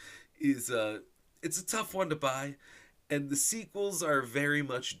makeup, is it's a tough one to buy, and the sequels are very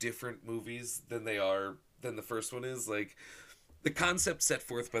much different movies than the first one is. Like, the concept set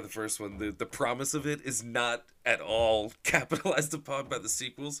forth by the first one, the promise of it is not at all capitalized upon by the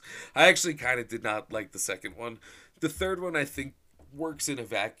sequels. I actually kind of did not like the second one. The third one, I think, works in a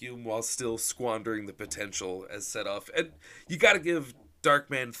vacuum while still squandering the potential as set off. And you got to give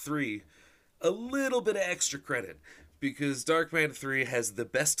Darkman 3 a little bit of extra credit, because Darkman 3 has the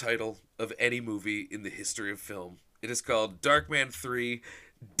best title of any movie in the history of film. It is called Darkman 3,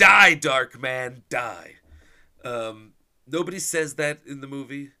 Die Darkman, Die. Nobody says that in the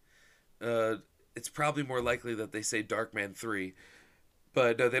movie. It's probably more likely that they say Darkman 3.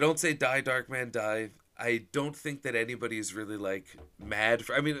 But no, they don't say Die Darkman, Die. I don't think that anybody is really like mad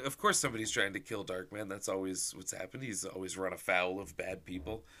for... I mean, of course somebody's trying to kill Darkman. That's always what's happened. He's always run afoul of bad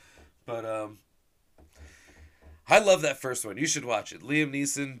people. But I love that first one. You should watch it. Liam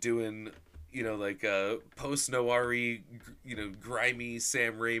Neeson doing, like post-noir-y, grimy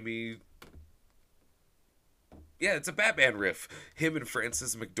Sam Raimi. Yeah, it's a Batman riff. Him and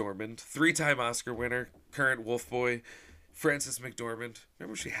Frances McDormand, 3-time Oscar winner, current Wolf Boy. Frances McDormand.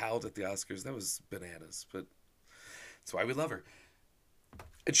 Remember she howled at the Oscars? That was bananas, but that's why we love her.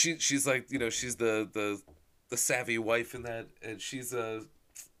 And she's like, she's the savvy wife in that, and she's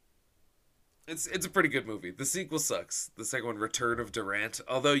it's a pretty good movie. The sequel sucks. The second one, Return of Durant.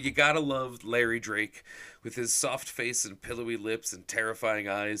 Although you gotta love Larry Drake with his soft face and pillowy lips and terrifying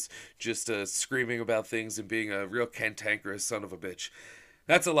eyes, just screaming about things and being a real cantankerous son of a bitch.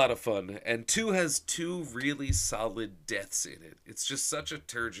 That's a lot of fun. And 2 has 2 really solid deaths in it. It's just such a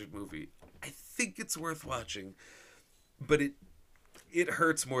turgid movie. I think it's worth watching, but it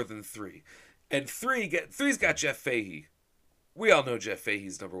hurts more than 3. And 3's got Jeff Fahey. We all know Jeff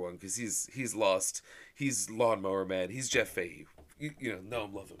Fahey's number one because he's lost. He's Lawnmower Man. He's Jeff Fahey. Know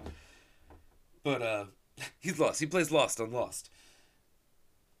him, love him. But he's lost. He plays Lost on Lost.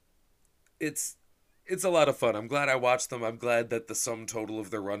 It's a lot of fun. I'm glad I watched them. I'm glad that the sum total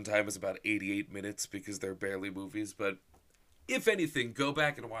of their runtime is about 88 minutes because they're barely movies. But if anything, go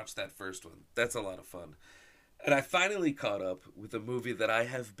back and watch that first one. That's a lot of fun. And I finally caught up with a movie that I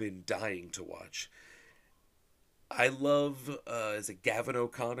have been dying to watch. I love, is it Gavin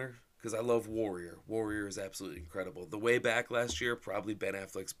O'Connor? Because I love Warrior. Warrior is absolutely incredible. The Way Back last year, probably Ben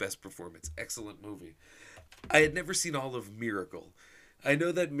Affleck's best performance. Excellent movie. I had never seen all of Miracle. I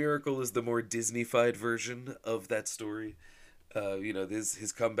know that Miracle is the more Disney-fied version of that story.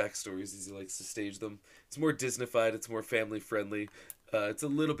 His comeback stories, as he likes to stage them. It's more Disney-fied. It's more family-friendly. It's a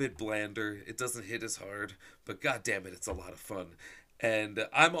little bit blander. It doesn't hit as hard. But god damn it, it's a lot of fun. And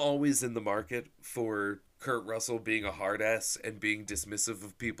I'm always in the market for Kurt Russell being a hard ass and being dismissive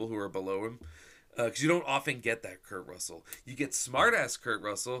of people who are below him. Because you don't often get that Kurt Russell. You get smart ass Kurt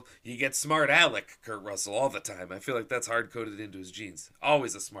Russell. You get smart aleck Kurt Russell all the time. I feel like that's hard coded into his genes.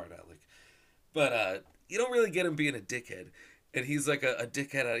 Always a smart aleck. But you don't really get him being a dickhead. And he's like a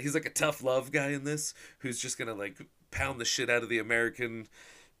dickhead. He's like a tough love guy in this who's just going to like pound the shit out of the American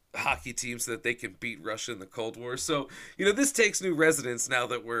hockey team so that they can beat Russia in the Cold War. So, this takes new resonance now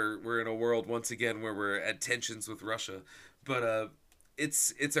that we're in a world once again where we're at tensions with Russia. But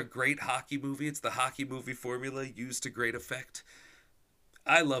it's a great hockey movie. It's the hockey movie formula used to great effect.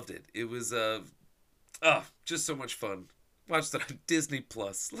 I loved it. It was just so much fun. Watched it on Disney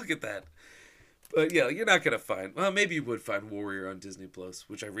Plus. Look at that. But yeah, you're not gonna find. Well, maybe you would find Warrior on Disney Plus,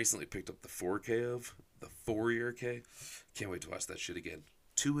 which I recently picked up the 4K of, the 4K. Can't wait to watch that shit again.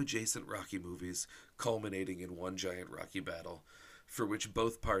 2 adjacent Rocky movies culminating in one giant Rocky battle, for which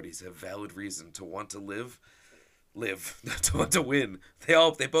both parties have valid reason to want to live. live, not to win.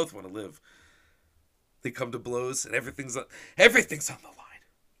 They both want to live. They come to blows, and everything's on the line.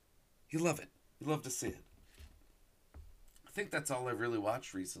 You love it. You love to see it. I think that's all I've really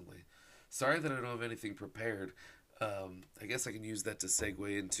watched recently. Sorry that I don't have anything prepared. I guess I can use that to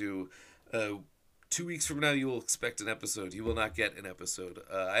segue into 2 weeks from now, you will expect an episode. You will not get an episode.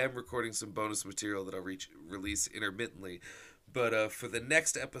 I am recording some bonus material that I'll release intermittently. But for the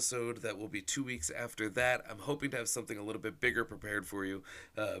next episode, that will be 2 weeks after that, I'm hoping to have something a little bit bigger prepared for you.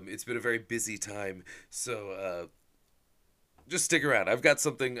 It's been a very busy time, so just stick around. I've got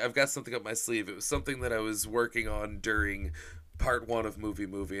something up my sleeve. It was something that I was working on during part 1 of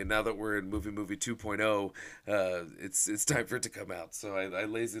Movie, and now that we're in Movie 2.0, it's time for it to come out. So I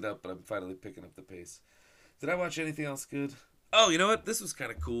lazied up, but I'm finally picking up the pace. Did I watch anything else good? Oh, you know what? This was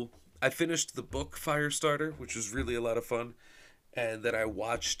kind of cool. I finished the book Firestarter, which was really a lot of fun, and then I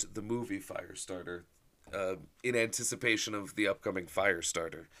watched the movie Firestarter in anticipation of the upcoming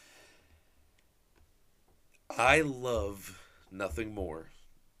Firestarter. I love nothing more,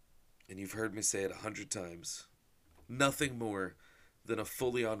 and you've heard me say it 100 times, nothing more than a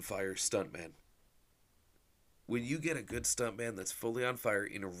fully on fire stuntman. When you get a good stuntman that's fully on fire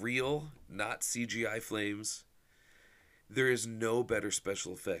in real, not CGI flames, there is no better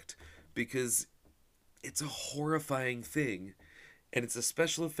special effect, because it's a horrifying thing, and it's a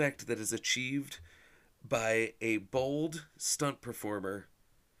special effect that is achieved by a bold stunt performer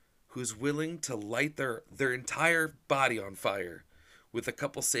who's willing to light their entire body on fire with a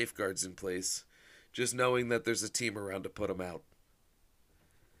couple safeguards in place, just knowing that there's a team around to put them out.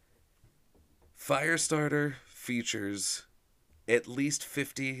 Firestarter features at least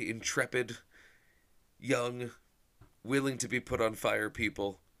 50 intrepid, young, willing to be put on fire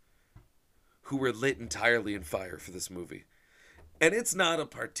people who were lit entirely in fire for this movie. And it's not a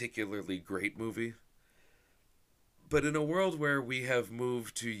particularly great movie, but in a world where we have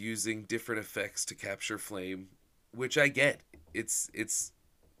moved to using different effects to capture flame, which I get, it's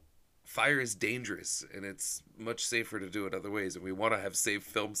fire is dangerous, and it's much safer to do it other ways, and we want to have safe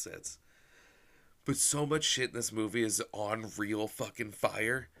film sets. But so much shit in this movie is on real fucking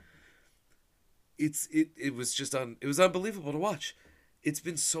fire. It was unbelievable to watch. It's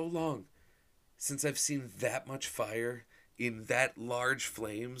been so long since I've seen that much fire in that large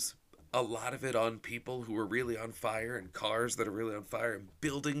flames. A lot of it on people who are really on fire, and cars that are really on fire, and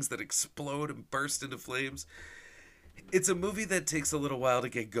buildings that explode and burst into flames. It's a movie that takes a little while to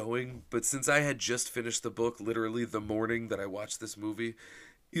get going, but since I had just finished the book literally the morning that I watched this movie,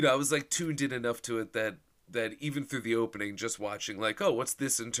 I was like tuned in enough to it that even through the opening, just watching like, oh, what's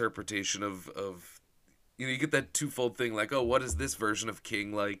this interpretation of you get that twofold thing, like, oh, what is this version of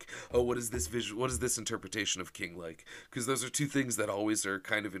King like? Oh, what is this interpretation of King like? Because those are two things that always are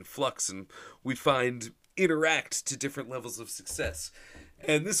kind of in flux, and we find interact to different levels of success.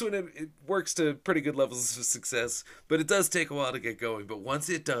 And this one, it works to pretty good levels of success, but it does take a while to get going. But once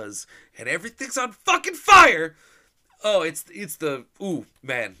it does, and everything's on fucking fire, oh, ooh,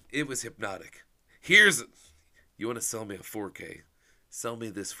 man, it was hypnotic. You want to sell me a 4K? Sell me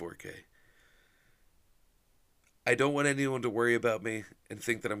this 4K. I don't want anyone to worry about me and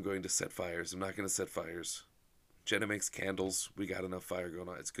think that I'm going to set fires. I'm not going to set fires. Jenna makes candles. We got enough fire going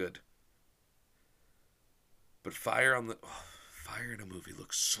on. It's good. But fire in a movie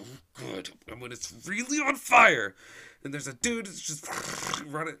looks so good. And when it's really on fire, and there's a dude that's just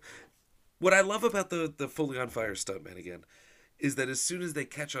running. What I love about the fully on fire stuntman again is that as soon as they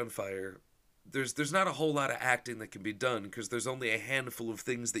catch on fire, there's not a whole lot of acting that can be done, because there's only a handful of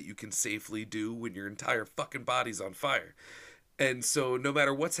things that you can safely do when your entire fucking body's on fire. And so no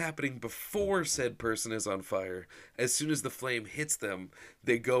matter what's happening before said person is on fire, as soon as the flame hits them,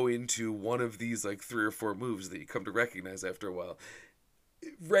 they go into one of these like 3 or 4 moves that you come to recognize after a while.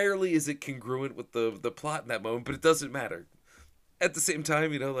 Rarely is it congruent with the plot in that moment, but it doesn't matter. At the same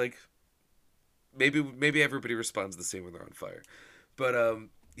time, like maybe everybody responds the same when they're on fire. But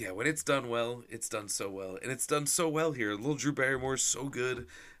yeah, when it's done well, it's done so well. And it's done so well here. Little Drew Barrymore's so good.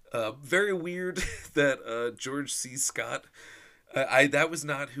 Very weird that George C. Scott, that was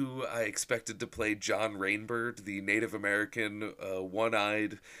not who I expected to play John Rainbird, the Native American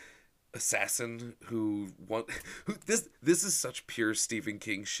one-eyed assassin this is such pure Stephen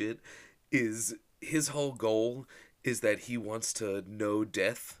King shit. Is his whole goal is that he wants to know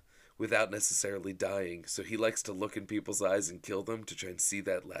death without necessarily dying. So he likes to look in people's eyes and kill them to try and see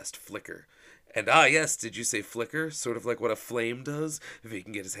that last flicker. And yes, did you say flicker? Sort of like what a flame does. If he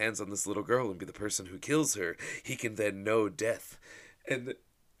can get his hands on this little girl and be the person who kills her, he can then know death. And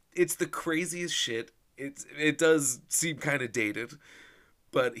it's the craziest shit. It does seem kind of dated,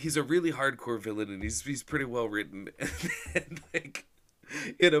 but he's a really hardcore villain, and he's pretty well written. And like,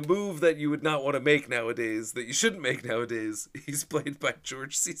 in a move that you would not want to make nowadays, that you shouldn't make nowadays, he's played by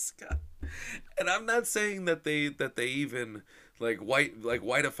George C. Scott. And I'm not saying that they even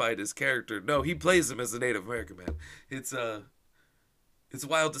whiteified his character. No, he plays him as a Native American man. It's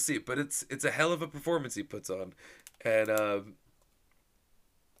wild to see, but it's a hell of a performance he puts on, and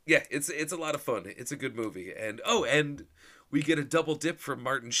yeah, it's a lot of fun. It's a good movie, and we get a double dip from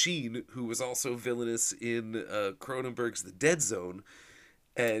Martin Sheen, who was also villainous in Cronenberg's The Dead Zone,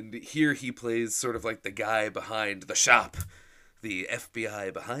 and here he plays sort of like the guy behind the shop, the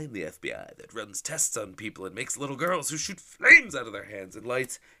FBI behind the FBI that runs tests on people and makes little girls who shoot flames out of their hands and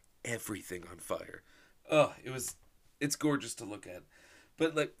lights everything on fire. Oh, it's gorgeous to look at.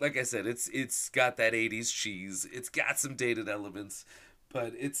 But like I said, it's got that 80s cheese. It's got some dated elements,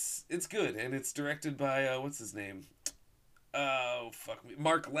 but it's good, and it's directed by what's his name? Oh, fuck me.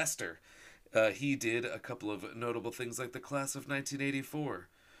 Mark Lester. He did a couple of notable things like The Class of 1984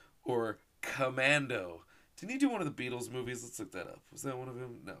 or Commando. Didn't he do one of the Beatles movies? Let's look that up. Was that one of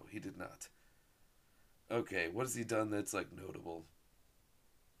him? No, he did not. Okay, what has he done that's like notable?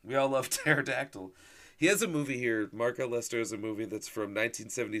 We all love Pterodactyl. He has a movie here. Mark L. Lester has a movie that's from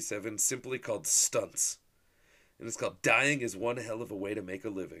 1977, simply called Stunts. And it's called Dying is One Hell of a Way to Make a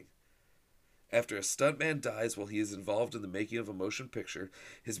Living. After a stuntman dies while he is involved in the making of a motion picture,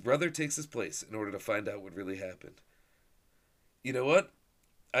 his brother takes his place in order to find out what really happened. You know what?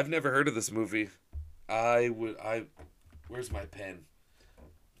 I've never heard of this movie. Where's my pen?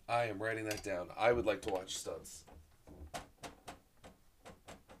 I am writing that down. I would like to watch Stunts.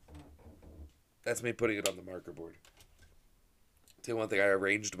 That's me putting it on the marker board. Tell you one thing, I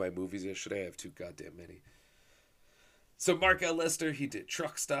arranged my movies yesterday. I have too goddamn many. So Mark L. Lester, he did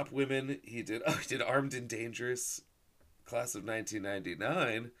Truck Stop Women. He did Armed and Dangerous, Class of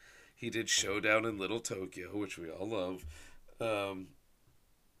 1999. He did Showdown in Little Tokyo, which we all love.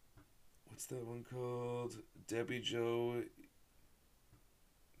 What's that one called? Debbie Joe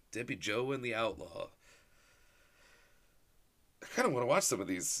and the Outlaw. I kind of want to watch some of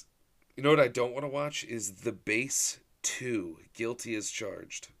these. You know what I don't want to watch is The Base 2, Guilty as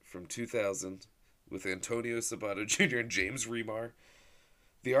Charged, from 2000, with Antonio Sabato Jr. and James Remar.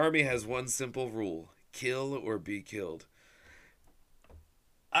 The Army has one simple rule: kill or be killed.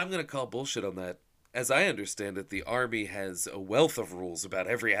 I'm going to call bullshit on that. As I understand it, the Army has a wealth of rules about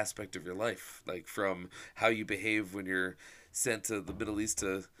every aspect of your life, like from how you behave when you're sent to the Middle East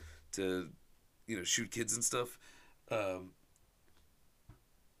to shoot kids and stuff.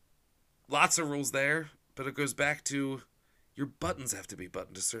 Lots of rules there, but it goes back to your buttons have to be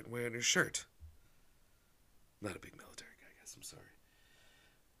buttoned a certain way on your shirt. I'm not a big military guy, guys. I'm sorry.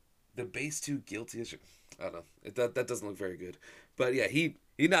 The Base 2 Guilty as... I don't know. That doesn't look very good. But yeah, he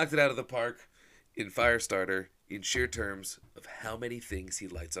knocked it out of the park in Firestarter in sheer terms of how many things he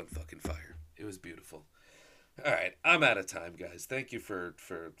lights on fucking fire. It was beautiful. All right, I'm out of time, guys. Thank you for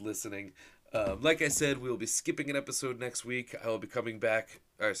listening. Like I said, we'll be skipping an episode next week. I will be coming back,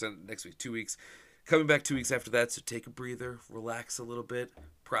 next week, 2 weeks. Coming back 2 weeks after that, so take a breather, relax a little bit,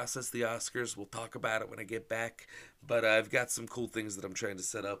 process the Oscars. We'll talk about it when I get back. But I've got some cool things that I'm trying to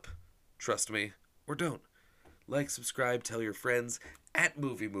set up. Trust me, or don't. Like, subscribe, tell your friends, at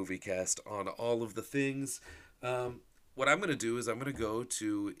MovieCast on all of the things. What I'm going to do is I'm going to go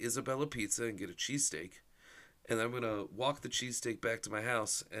to Isabella Pizza and get a cheesesteak. And then I'm going to walk the cheesesteak back to my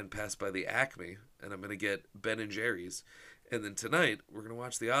house and pass by the Acme. And I'm going to get Ben and Jerry's. And then tonight, we're going to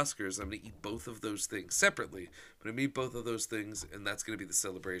watch the Oscars. I'm going to eat both of those things separately. I'm going to eat both of those things, and that's going to be the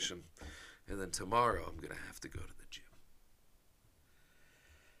celebration. And then tomorrow, I'm going to have to go to the gym.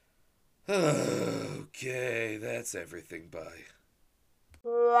 Okay, that's everything. Bye.